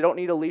much they don't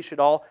need a leash at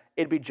all,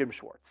 it'd be Jim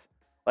Schwartz.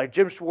 Like,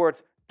 Jim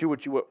Schwartz, do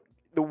what you want.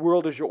 The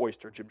world is your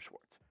oyster, Jim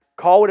Schwartz.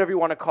 Call whatever you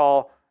want to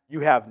call. You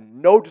have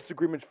no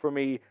disagreements for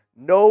me,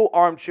 no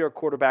armchair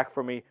quarterback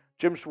for me.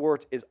 Jim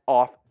Schwartz is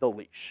off the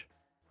leash.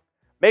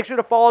 Make sure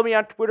to follow me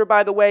on Twitter,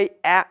 by the way,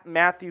 at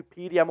Matthew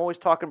Petey. I'm always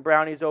talking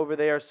Brownies over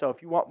there, so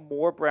if you want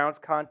more Browns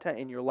content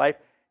in your life,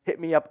 hit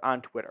me up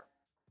on Twitter.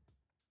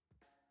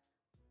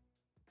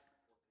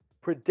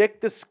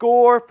 Predict the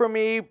score for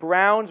me,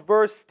 Browns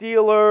versus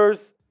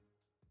Steelers.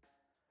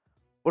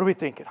 What are we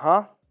thinking,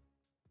 huh?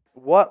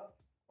 What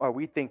are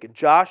we thinking?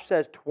 Josh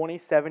says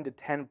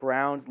 27-10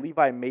 Browns.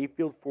 Levi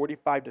Mayfield,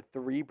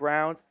 45-3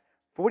 Browns.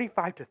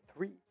 45-3.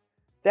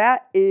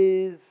 That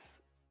is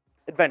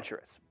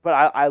adventurous. But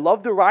I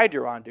love the ride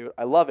you're on, dude.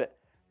 I love it.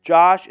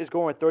 Josh is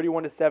going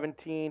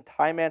 31-17.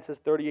 Tyman says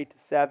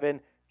 38-7.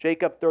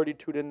 Jacob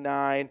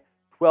 32-9.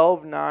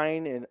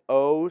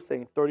 12-9-0,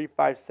 saying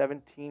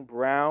 35-17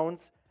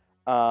 Browns.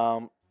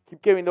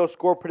 Keep giving those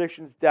score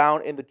predictions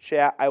down in the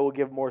chat. I will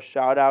give more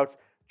shout-outs.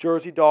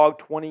 Jersey Dog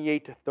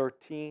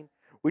 28-13.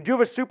 We do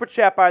have a super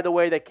chat, by the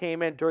way, that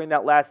came in during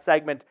that last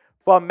segment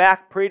from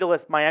Mac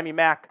Predalis, Miami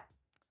Mac.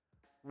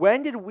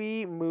 When did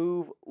we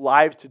move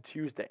lives to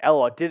Tuesday?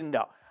 LOL, didn't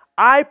know.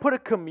 I put a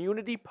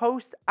community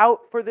post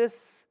out for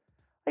this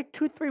like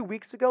 2-3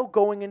 weeks ago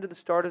going into the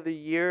start of the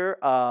year.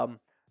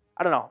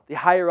 I don't know, the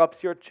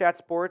higher-ups here at Chat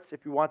Sports,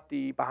 if you want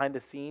the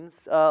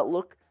behind-the-scenes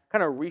look,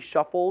 kind of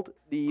reshuffled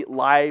the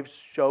live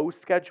show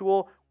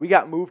schedule. We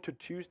got moved to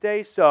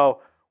Tuesday,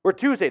 so we're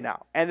Tuesday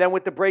now. And then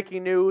with the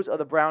breaking news of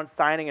the Browns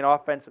signing an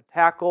offensive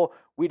tackle,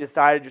 we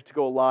decided just to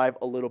go live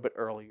a little bit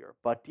earlier.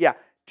 But yeah,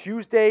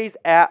 Tuesdays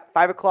at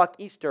 5 o'clock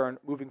Eastern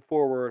moving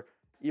forward,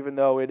 even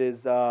though it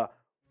is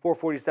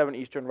 4:47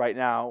 Eastern right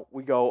now,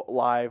 we go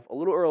live a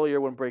little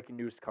earlier when breaking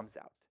news comes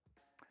out.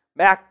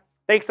 Mac,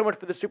 thanks so much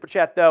for the super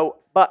chat, though.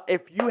 But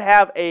if you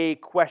have a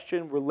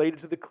question related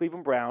to the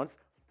Cleveland Browns,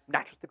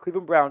 not just the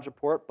Cleveland Browns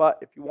report, but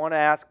if you want to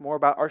ask more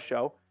about our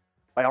show,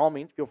 by all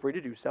means, feel free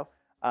to do so.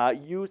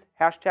 Use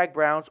hashtag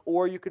Browns,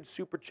 or you could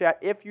super chat.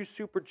 If you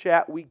super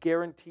chat, we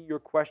guarantee your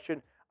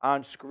question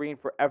on screen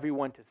for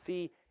everyone to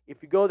see.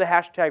 If you go the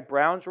hashtag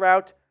Browns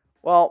route,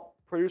 well,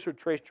 producer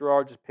Trace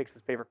Gerard just picks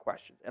his favorite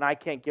questions, and I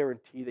can't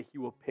guarantee that he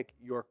will pick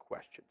your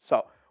question.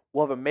 So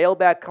we'll have a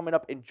mailbag coming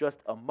up in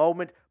just a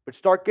moment, but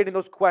start getting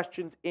those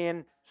questions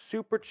in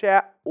super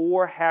chat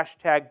or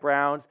hashtag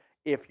Browns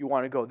if you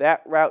want to go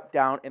that route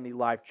down in the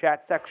live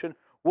chat section.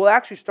 We'll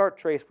actually start,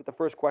 Trace, with the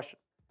first question.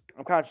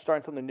 I'm kind of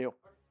starting something new.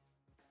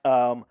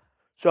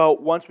 So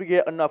once we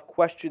get enough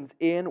questions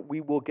in,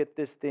 we will get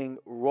this thing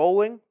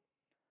rolling.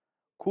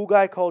 Cool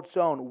guy called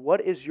Zone,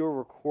 what is your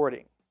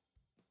recording?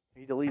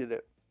 He deleted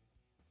it.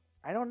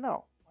 I don't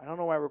know. I don't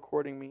know what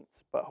recording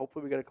means, but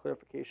hopefully we get a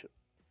clarification.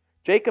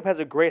 Jacob has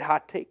a great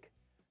hot take.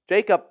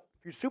 Jacob,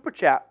 if you super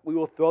chat, we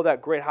will throw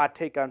that great hot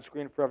take on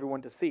screen for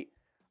everyone to see.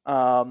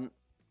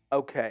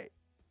 Okay.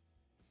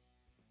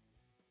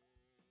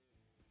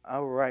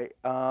 All right.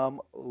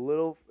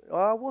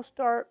 We'll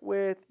start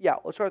with,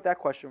 let's start with that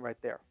question right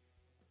there.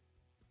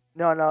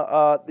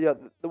 No,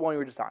 the one you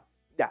were just on.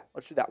 Yeah,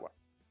 let's do that one.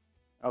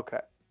 Okay.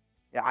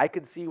 Yeah, I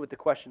can see what the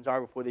questions are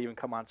before they even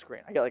come on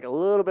screen. I get like a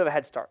little bit of a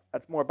head start.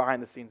 That's more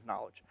behind the scenes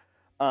knowledge.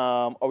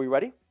 Are we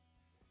ready?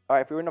 All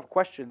right, if we have enough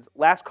questions,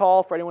 last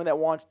call for anyone that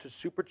wants to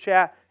super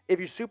chat. If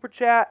you super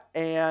chat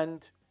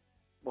if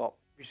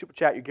you super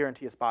chat, you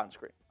guarantee a spot on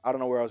screen. I don't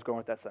know where I was going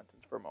with that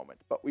sentence for a moment,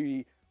 but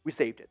we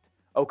saved it.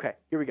 Okay,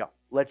 here we go.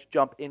 Let's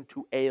jump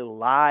into a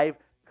live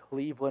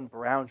Cleveland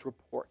Browns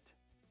report.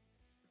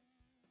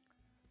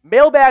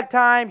 Mailbag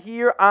time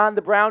here on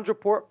the Browns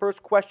Report.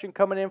 First question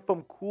coming in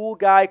from Cool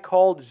Guy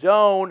Called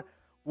Zone.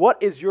 What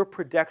is your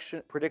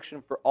prediction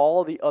for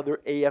all the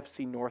other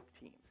AFC North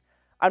teams?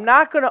 I'm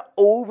not going to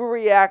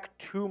overreact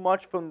too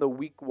much from the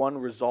Week 1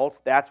 results.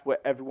 That's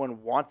what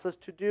everyone wants us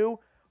to do.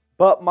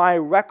 But my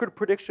record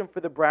prediction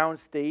for the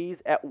Browns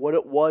stays at what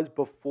it was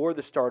before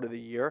the start of the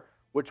year,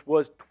 which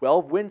was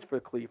 12 wins for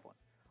Cleveland.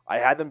 I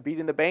had them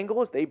beating the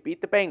Bengals. They beat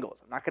the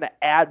Bengals. I'm not going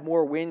to add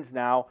more wins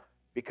now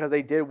because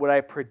they did what I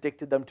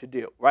predicted them to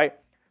do, right?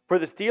 For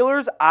the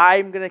Steelers,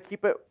 I'm going to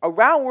keep it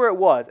around where it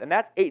was, and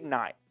that's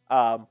 8-9.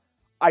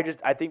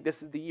 I think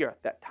this is the year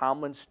that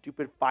Tomlin's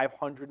stupid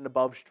 500 and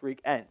above streak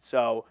ends.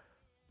 So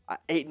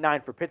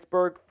 8-9 for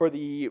Pittsburgh. For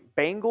the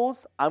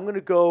Bengals, I'm going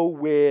to go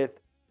with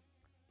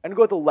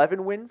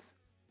 11 wins,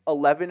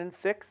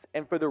 11-6,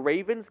 and for the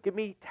Ravens, give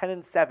me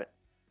 10-7.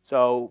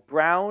 So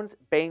Browns,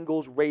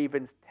 Bengals,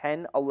 Ravens,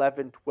 10,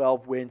 11,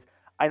 12 wins.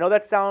 I know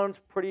that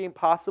sounds pretty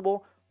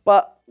impossible,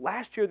 but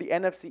last year the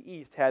NFC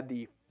East had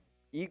the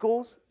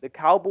Eagles, the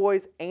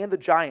Cowboys, and the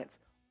Giants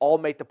all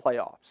make the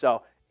playoffs.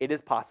 So it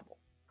is possible.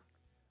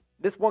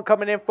 This one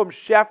coming in from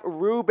Chef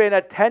Ruben,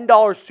 a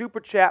 $10 super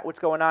chat. What's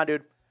going on,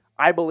 dude?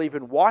 I believe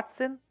in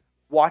Watson.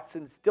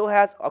 Watson still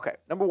has... Okay,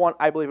 number one,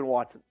 I believe in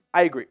Watson.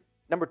 I agree.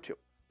 Number two,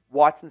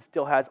 Watson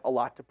still has a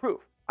lot to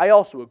prove. I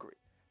also agree.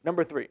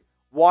 Number three,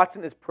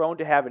 Watson is prone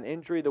to have an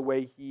injury the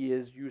way he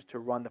is used to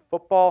run the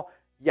football.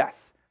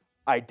 Yes,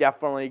 I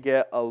definitely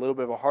get a little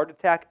bit of a heart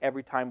attack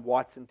every time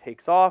Watson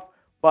takes off,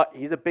 but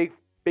he's a big,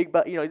 he's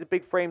a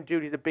big frame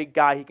dude. He's a big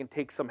guy. He can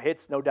take some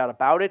hits, no doubt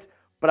about it.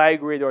 But I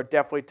agree, there are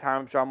definitely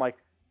times where I'm like,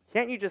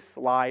 can't you just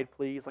slide,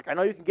 please? Like, I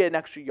know you can get an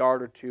extra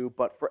yard or two,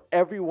 but for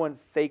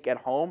everyone's sake at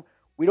home,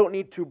 we don't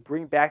need to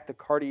bring back the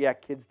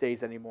cardiac kids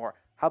days anymore.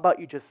 How about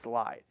you just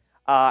slide?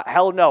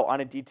 Hell no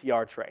on a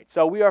DTR trade.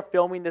 So we are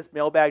filming this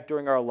mailbag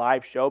during our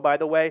live show, by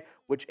the way,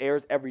 which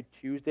airs every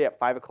Tuesday at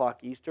 5 o'clock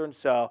Eastern.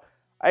 So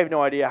I have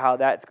no idea how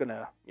that's going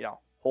to,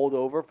 hold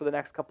over for the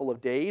next couple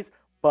of days.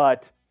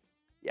 But,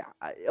 yeah,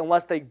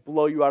 unless they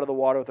blow you out of the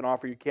water with an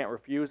offer you can't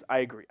refuse, I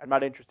agree. I'm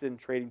not interested in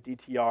trading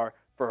DTR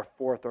for a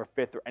fourth or a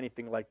fifth or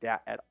anything like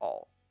that at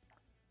all.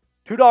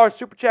 $2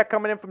 super chat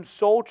coming in from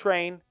Soul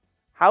Train.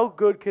 How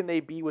good can they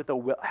be with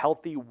a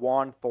healthy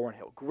Juan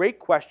Thornhill? Great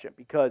question,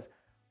 because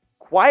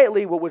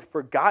quietly what was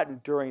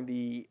forgotten during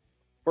the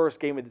first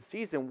game of the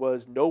season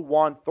was no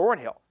Juan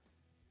Thornhill.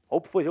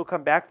 Hopefully he'll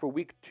come back for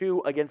week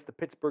 2 against the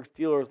Pittsburgh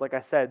Steelers. Like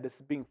I said, this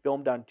is being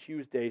filmed on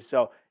Tuesday,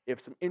 so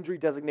if some injury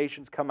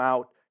designations come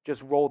out,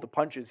 just roll the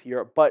punches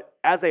here. But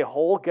as a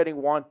whole,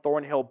 getting Juan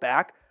Thornhill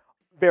back,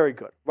 very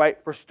good, right?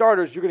 For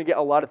starters, you're going to get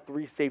a lot of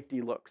 3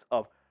 safety looks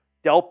of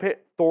Delpit,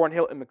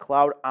 Thornhill, and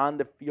McLeod on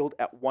the field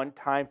at one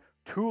time.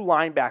 2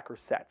 linebacker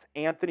sets,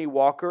 Anthony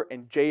Walker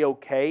and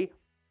JOK.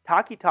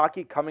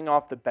 Taki coming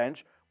off the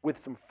bench with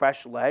some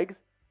fresh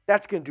legs.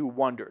 That's going to do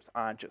wonders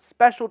on just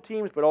special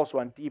teams, but also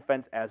on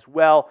defense as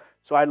well.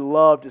 So I'd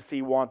love to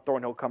see Juan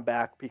Thornhill come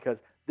back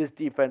because this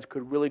defense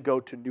could really go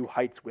to new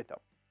heights with him.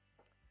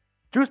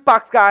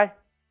 Juicebox guy.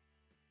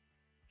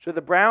 Should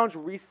the Browns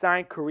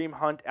re-sign Kareem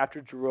Hunt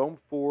after Jerome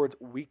Ford's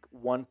Week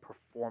 1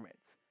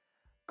 performance?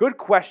 Good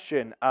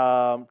question.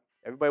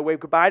 Everybody wave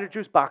goodbye to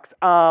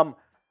Juicebox.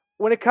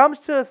 When it comes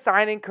to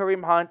signing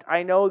Kareem Hunt,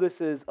 I know this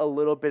is a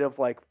little bit of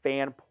like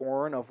fan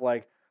porn of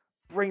like,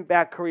 bring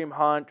back Kareem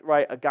Hunt,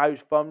 right? A guy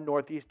who's from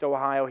Northeast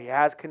Ohio. He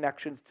has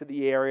connections to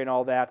the area and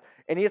all that.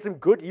 And he had some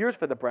good years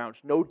for the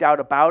Browns, no doubt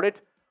about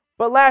it.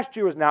 But last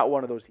year was not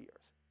one of those years.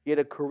 He had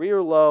a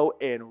career low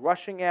in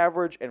rushing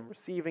average and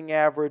receiving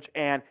average,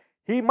 and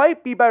he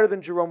might be better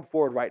than Jerome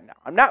Ford right now.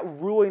 I'm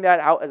not ruling that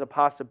out as a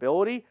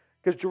possibility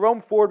because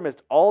Jerome Ford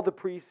missed all the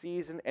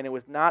preseason, and it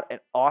was not an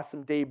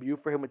awesome debut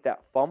for him with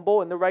that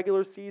fumble in the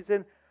regular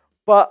season.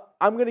 But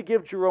I'm going to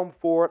give Jerome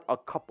Ford a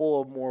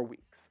couple of more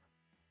weeks.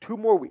 2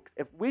 more weeks.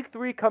 If week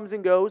 3 comes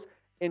and goes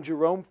and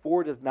Jerome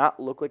Ford does not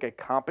look like a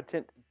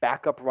competent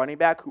backup running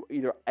back who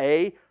either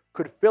A,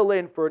 could fill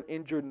in for an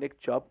injured Nick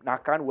Chubb,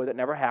 knock on wood, it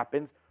never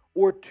happens,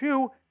 or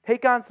 2,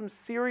 take on some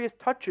serious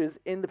touches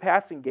in the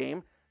passing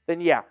game,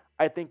 then yeah,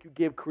 I think you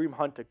give Kareem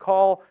Hunt a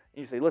call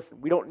and you say, listen,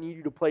 we don't need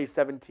you to play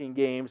 17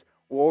 games.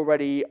 We're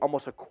already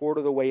almost a quarter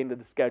of the way into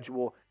the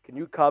schedule. Can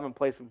you come and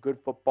play some good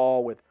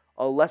football with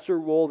a lesser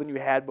role than you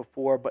had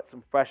before, but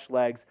some fresh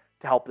legs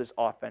to help this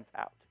offense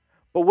out?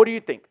 But what do you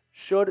think?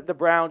 Should the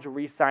Browns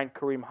re-sign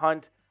Kareem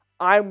Hunt?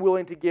 I'm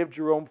willing to give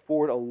Jerome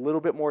Ford a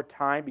little bit more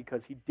time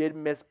because he did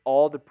miss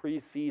all the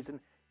preseason.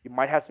 He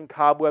might have some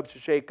cobwebs to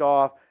shake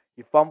off.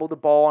 He fumbled the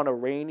ball on a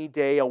rainy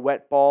day, a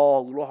wet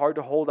ball, a little hard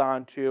to hold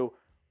on to.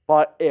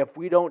 But if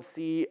we don't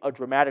see a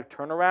dramatic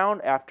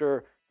turnaround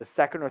after the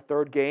second or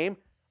third game,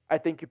 I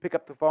think you pick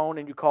up the phone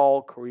and you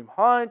call Kareem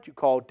Hunt, you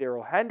call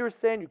Darrell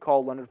Henderson, you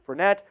call Leonard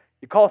Fournette,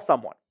 you call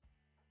someone.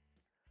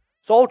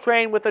 Soul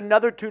Train with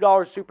another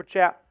 $2 super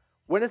chat.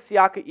 When is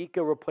Siaka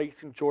Ika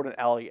replacing Jordan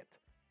Elliott?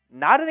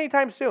 Not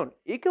anytime soon.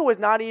 Ika was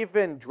not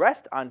even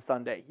dressed on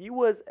Sunday. He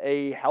was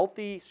a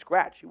healthy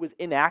scratch. He was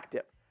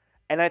inactive.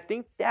 And I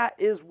think that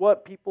is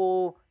what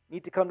people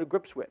need to come to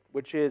grips with,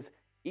 which is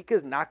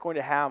Ika's not going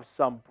to have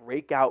some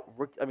breakout.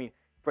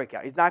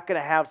 He's not going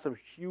to have some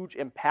huge,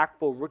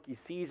 impactful rookie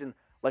season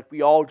like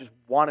we all just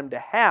want him to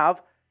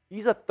have.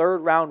 He's a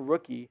third-round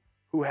rookie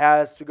who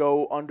has to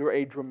go under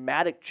a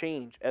dramatic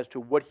change as to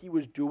what he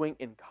was doing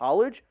in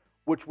college,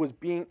 which was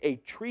being a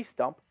tree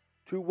stump,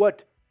 to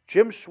what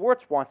Jim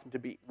Schwartz wants him to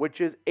be, which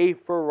is a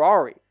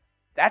Ferrari.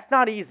 That's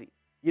not easy.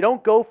 You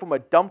don't go from a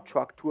dump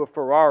truck to a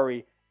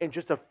Ferrari in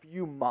just a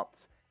few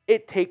months.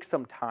 It takes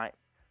some time.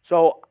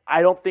 So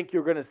I don't think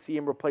you're going to see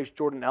him replace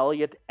Jordan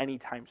Elliott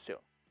anytime soon.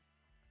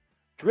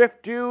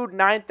 Drift Dude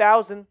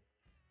 9000.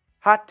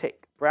 Hot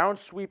take. Browns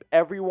sweep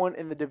everyone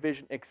in the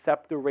division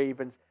except the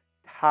Ravens.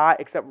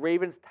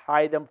 Ravens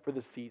tie them for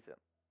the season.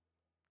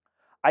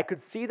 I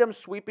could see them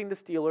sweeping the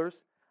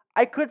Steelers.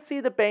 I could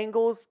see the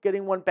Bengals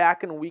getting one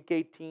back in Week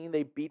 18.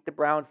 They beat the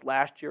Browns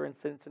last year in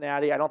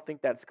Cincinnati. I don't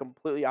think that's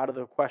completely out of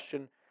the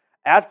question.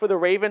 As for the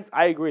Ravens,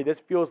 I agree.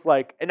 This feels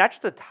like, and not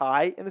just a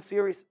tie in the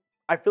series.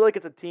 I feel like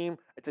it's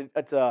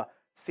a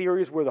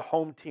series where the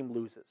home team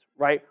loses,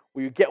 right?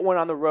 Where you get one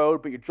on the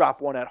road, but you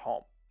drop one at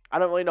home. I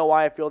don't really know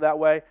why I feel that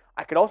way.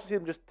 I could also see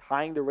them just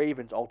tying the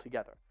Ravens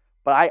altogether.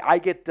 But I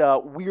get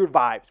weird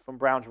vibes from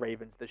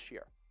Browns-Ravens this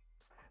year.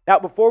 Now,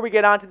 before we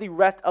get on to the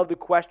rest of the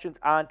questions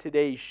on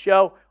today's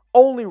show,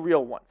 only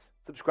real ones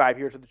subscribe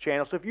here to the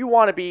channel. So if you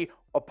want to be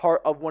a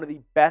part of one of the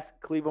best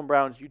Cleveland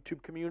Browns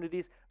YouTube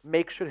communities,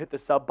 make sure to hit the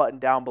sub button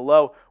down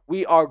below.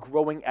 We are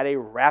growing at a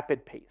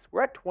rapid pace.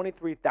 We're at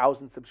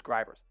 23,000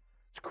 subscribers.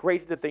 It's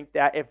crazy to think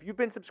that. If you've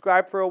been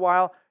subscribed for a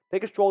while,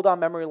 take a stroll down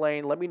memory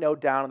lane. Let me know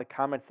down in the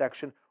comment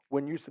section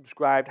when you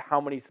subscribed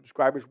how many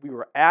subscribers we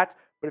were at.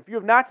 But if you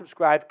have not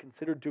subscribed,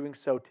 consider doing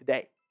so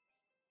today.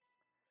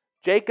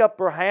 Jacob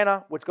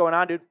Berhana, what's going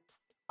on, dude?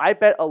 I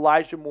bet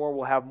Elijah Moore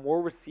will have more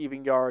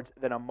receiving yards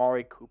than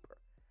Amari Cooper.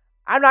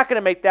 I'm not going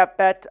to make that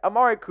bet.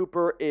 Amari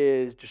Cooper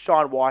is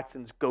Deshaun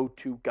Watson's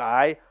go-to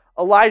guy.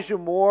 Elijah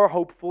Moore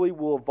hopefully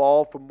will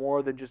evolve from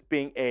more than just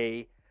being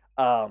a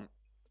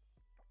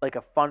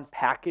fun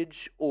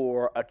package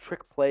or a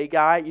trick play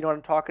guy. You know what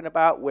I'm talking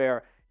about?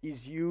 Where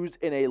he's used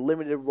in a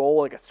limited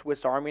role like a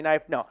Swiss Army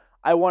knife. No,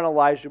 I want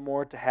Elijah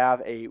Moore to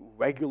have a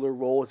regular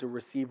role as a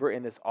receiver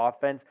in this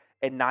offense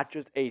and not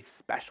just a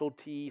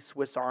specialty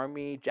Swiss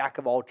Army,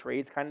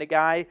 jack-of-all-trades kind of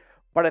guy.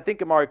 But I think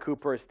Amari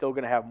Cooper is still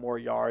going to have more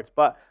yards.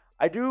 But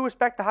I do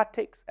respect the hot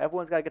takes.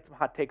 Everyone's got to get some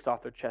hot takes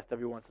off their chest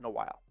every once in a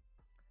while.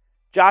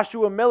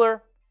 Joshua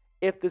Miller,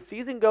 if the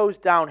season goes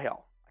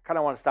downhill, I kind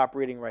of want to stop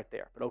reading right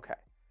there, but okay.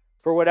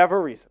 For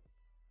whatever reason,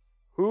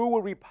 who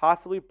would we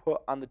possibly put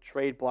on the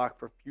trade block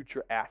for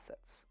future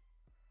assets?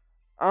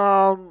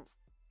 I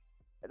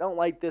don't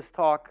like this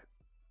talk,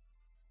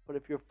 but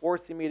if you're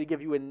forcing me to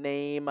give you a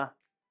name,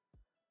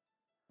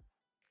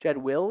 Jed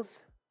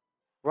Wills,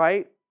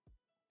 right?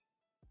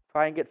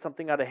 Try and get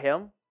something out of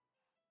him.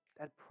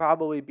 That'd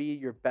probably be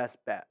your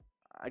best bet.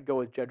 I'd go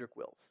with Jedrick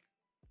Wills.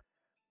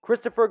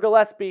 Christopher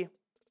Gillespie,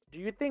 do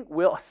you think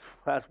Wills,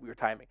 that's weird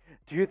timing,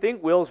 do you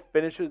think Wills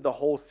finishes the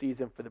whole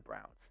season for the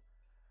Browns?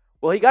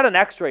 Well, he got an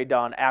x-ray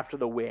done after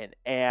the win,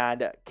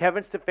 and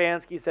Kevin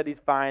Stefanski said he's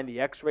fine. The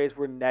x-rays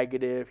were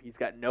negative. He's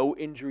got no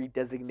injury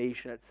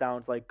designation, it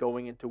sounds like,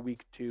 going into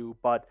week 2.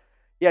 But,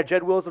 yeah,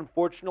 Jed Wills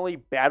unfortunately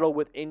battled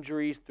with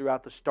injuries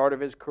throughout the start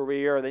of his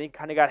career. Then he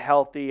kind of got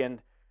healthy,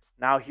 and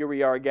now here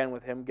we are again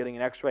with him getting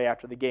an x-ray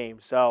after the game.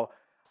 So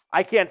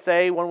I can't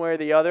say one way or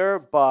the other,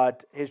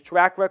 but his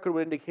track record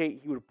would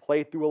indicate he would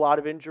play through a lot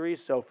of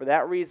injuries. So for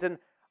that reason,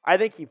 I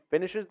think he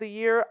finishes the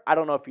year. I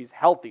don't know if he's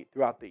healthy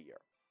throughout the year.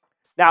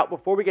 Now,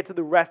 before we get to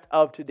the rest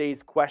of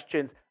today's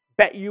questions,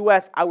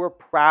 BetUS, our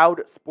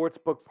proud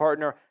sportsbook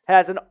partner,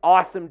 has an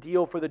awesome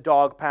deal for the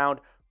Dog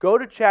Pound. Go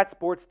to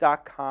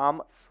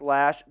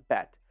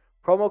chatsports.com/bet.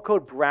 Promo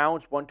code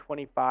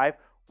Browns125.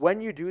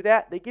 When you do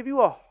that, they give you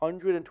a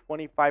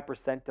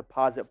 125%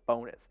 deposit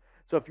bonus.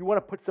 So if you want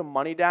to put some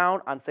money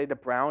down on, say, the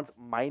Browns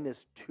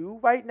 -2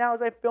 right now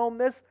as I film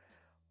this,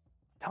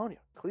 I'm telling you,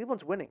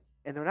 Cleveland's winning.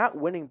 And they're not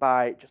winning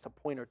by just a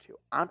point or two.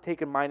 I'm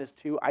taking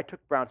 -2. I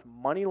took Browns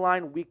money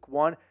line week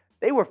 1.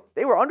 They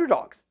were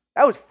underdogs.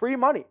 That was free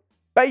money.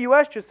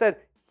 BetUS just said,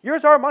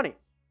 here's our money.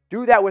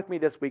 Do that with me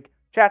this week.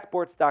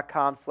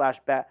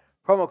 Chatsports.com/bet.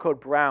 Promo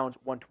code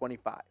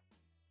Browns125.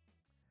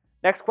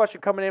 Next question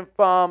coming in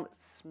from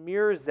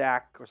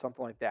Smearzak or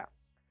something like that.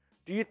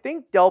 Do you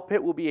think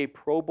Delpit will be a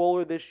Pro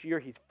Bowler this year?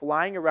 He's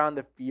flying around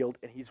the field,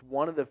 and he's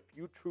one of the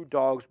few true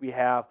dogs we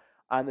have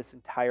on this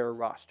entire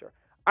roster.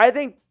 I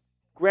think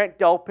Grant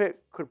Delpit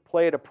could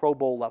play at a Pro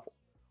Bowl level.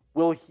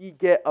 Will he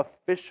get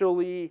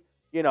officially,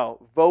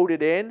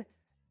 voted in?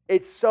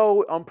 It's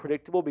so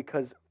unpredictable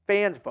because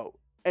fans vote,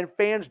 and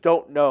fans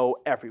don't know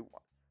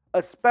everyone,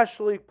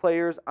 especially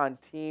players on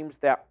teams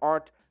that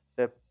aren't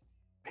the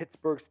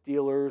Pittsburgh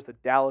Steelers, the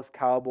Dallas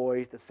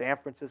Cowboys, the San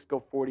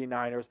Francisco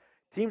 49ers.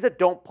 Teams that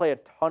don't play a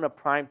ton of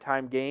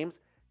primetime games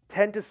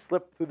tend to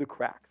slip through the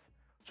cracks.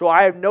 So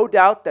I have no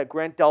doubt that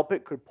Grant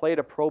Delpit could play at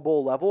a Pro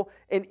Bowl level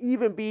and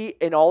even be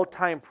an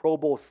all-time Pro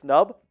Bowl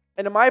snub.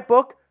 And in my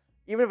book,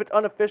 even if it's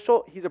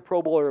unofficial, he's a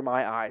Pro Bowler in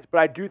my eyes. But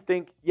I do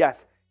think,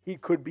 yes, he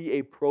could be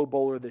a Pro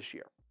Bowler this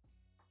year.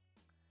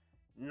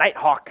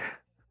 Nighthawk.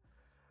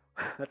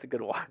 That's a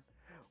good one.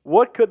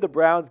 What could the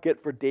Browns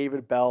get for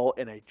David Bell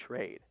in a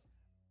trade?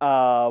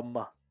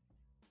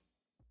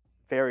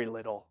 Very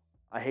little.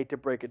 I hate to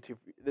break it to you.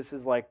 This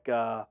is like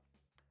the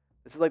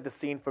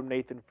scene from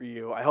Nathan For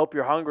You. I hope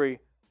you're hungry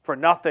for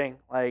nothing.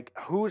 Like,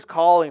 who's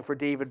calling for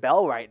David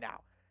Bell right now?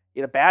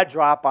 He had a bad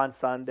drop on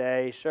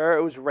Sunday. Sure,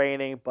 it was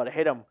raining, but it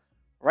hit him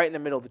right in the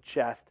middle of the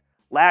chest.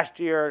 Last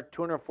year,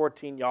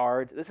 214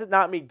 yards. This is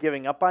not me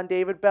giving up on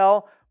David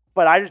Bell,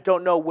 but I just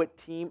don't know what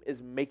team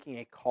is making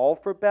a call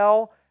for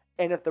Bell.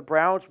 And if the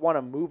Browns want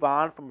to move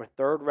on from a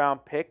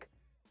third-round pick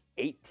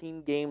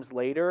 18 games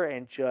later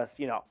and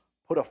just,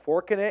 put a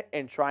fork in it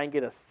and try and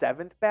get a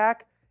seventh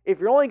back, if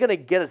you're only going to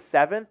get a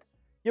seventh,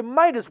 you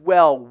might as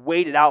well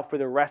wait it out for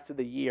the rest of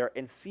the year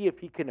and see if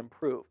he can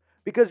improve.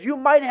 Because you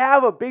might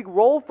have a big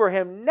role for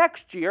him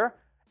next year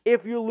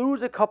if you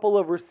lose a couple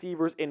of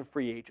receivers in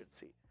free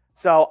agency.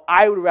 So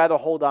I would rather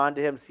hold on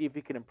to him, see if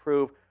he can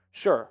improve.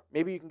 Sure,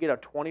 maybe you can get a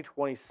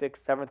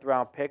 2026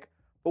 seventh-round pick,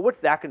 but what's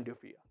that going to do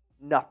for you?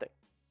 Nothing.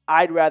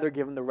 I'd rather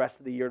give him the rest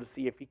of the year to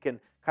see if he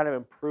can kind of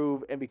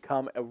improve and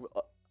become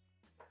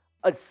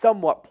a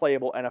somewhat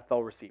playable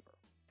NFL receiver.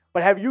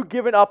 But have you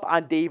given up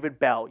on David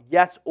Bell?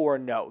 Yes or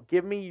no?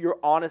 Give me your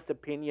honest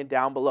opinion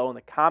down below in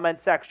the comment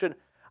section.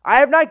 I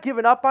have not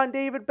given up on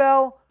David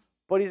Bell,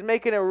 but he's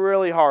making it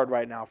really hard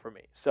right now for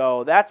me.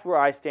 So that's where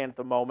I stand at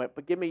the moment.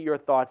 But give me your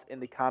thoughts in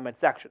the comment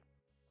section.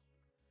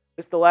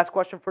 This is the last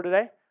question for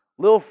today.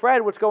 Lil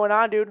Fred, what's going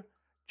on, dude?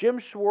 Jim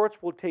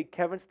Schwartz will take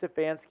Kevin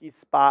Stefanski's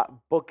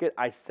spot. Book it.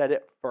 I said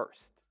it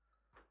first.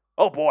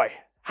 Oh, boy.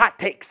 Hot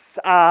takes.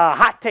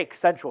 Hot take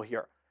central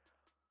here.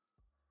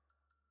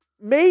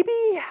 Maybe,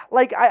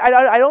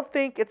 I don't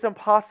think it's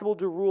impossible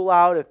to rule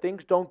out if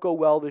things don't go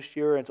well this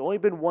year, and it's only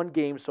been one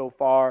game so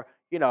far,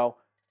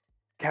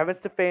 Kevin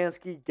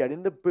Stefanski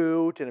getting the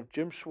boot, and if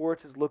Jim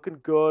Schwartz is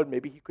looking good,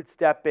 maybe he could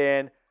step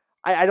in.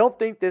 I don't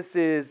think this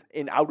is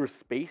an outer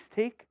space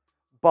take,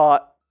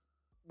 but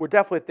we're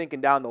definitely thinking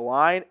down the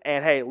line,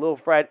 and hey, Lil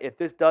Fred, if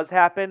this does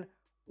happen,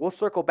 we'll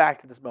circle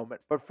back to this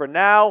moment. But for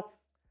now,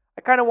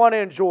 I kind of want to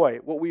enjoy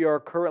what we are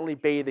currently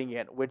bathing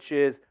in, which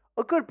is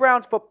a good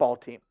Browns football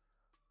team.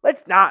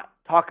 Let's not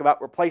talk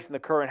about replacing the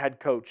current head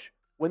coach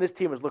when this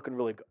team is looking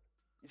really good.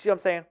 You see what I'm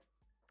saying?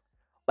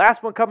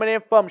 Last one coming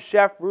in from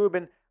Chef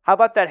Ruben. How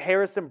about that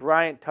Harrison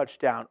Bryant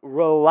touchdown?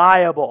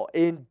 Reliable,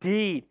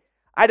 indeed.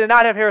 I did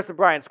not have Harrison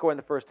Bryant scoring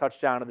the first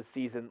touchdown of the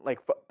season,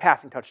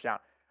 passing touchdown.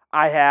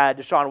 I had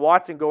Deshaun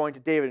Watson going to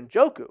David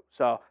Njoku,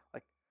 so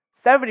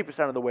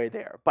 70% of the way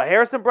there. But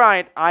Harrison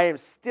Bryant, I am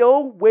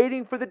still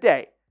waiting for the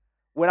day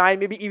when I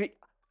maybe even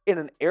in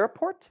an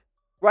airport,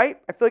 right?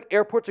 I feel like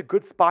airport's a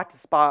good spot to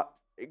spot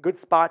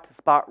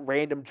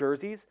random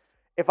jerseys.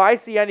 If I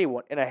see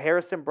anyone in a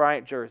Harrison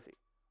Bryant jersey,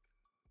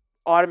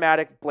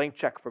 automatic blank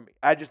check for me.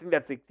 I just think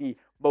that's the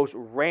most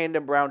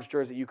random Browns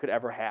jersey you could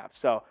ever have.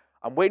 So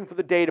I'm waiting for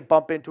the day to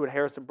bump into a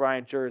Harrison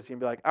Bryant jersey and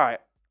be like, all right,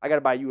 I got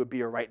to buy you a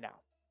beer right now.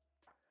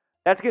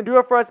 That's going to do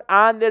it for us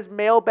on this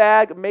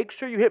mailbag. Make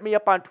sure you hit me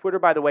up on Twitter,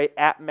 by the way,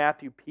 at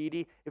Matthew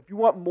Petey. If you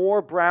want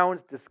more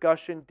Browns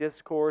discussion,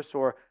 discourse,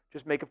 or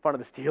just making fun of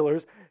the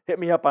Steelers, hit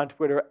me up on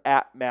Twitter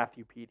at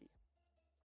Matthew Petey.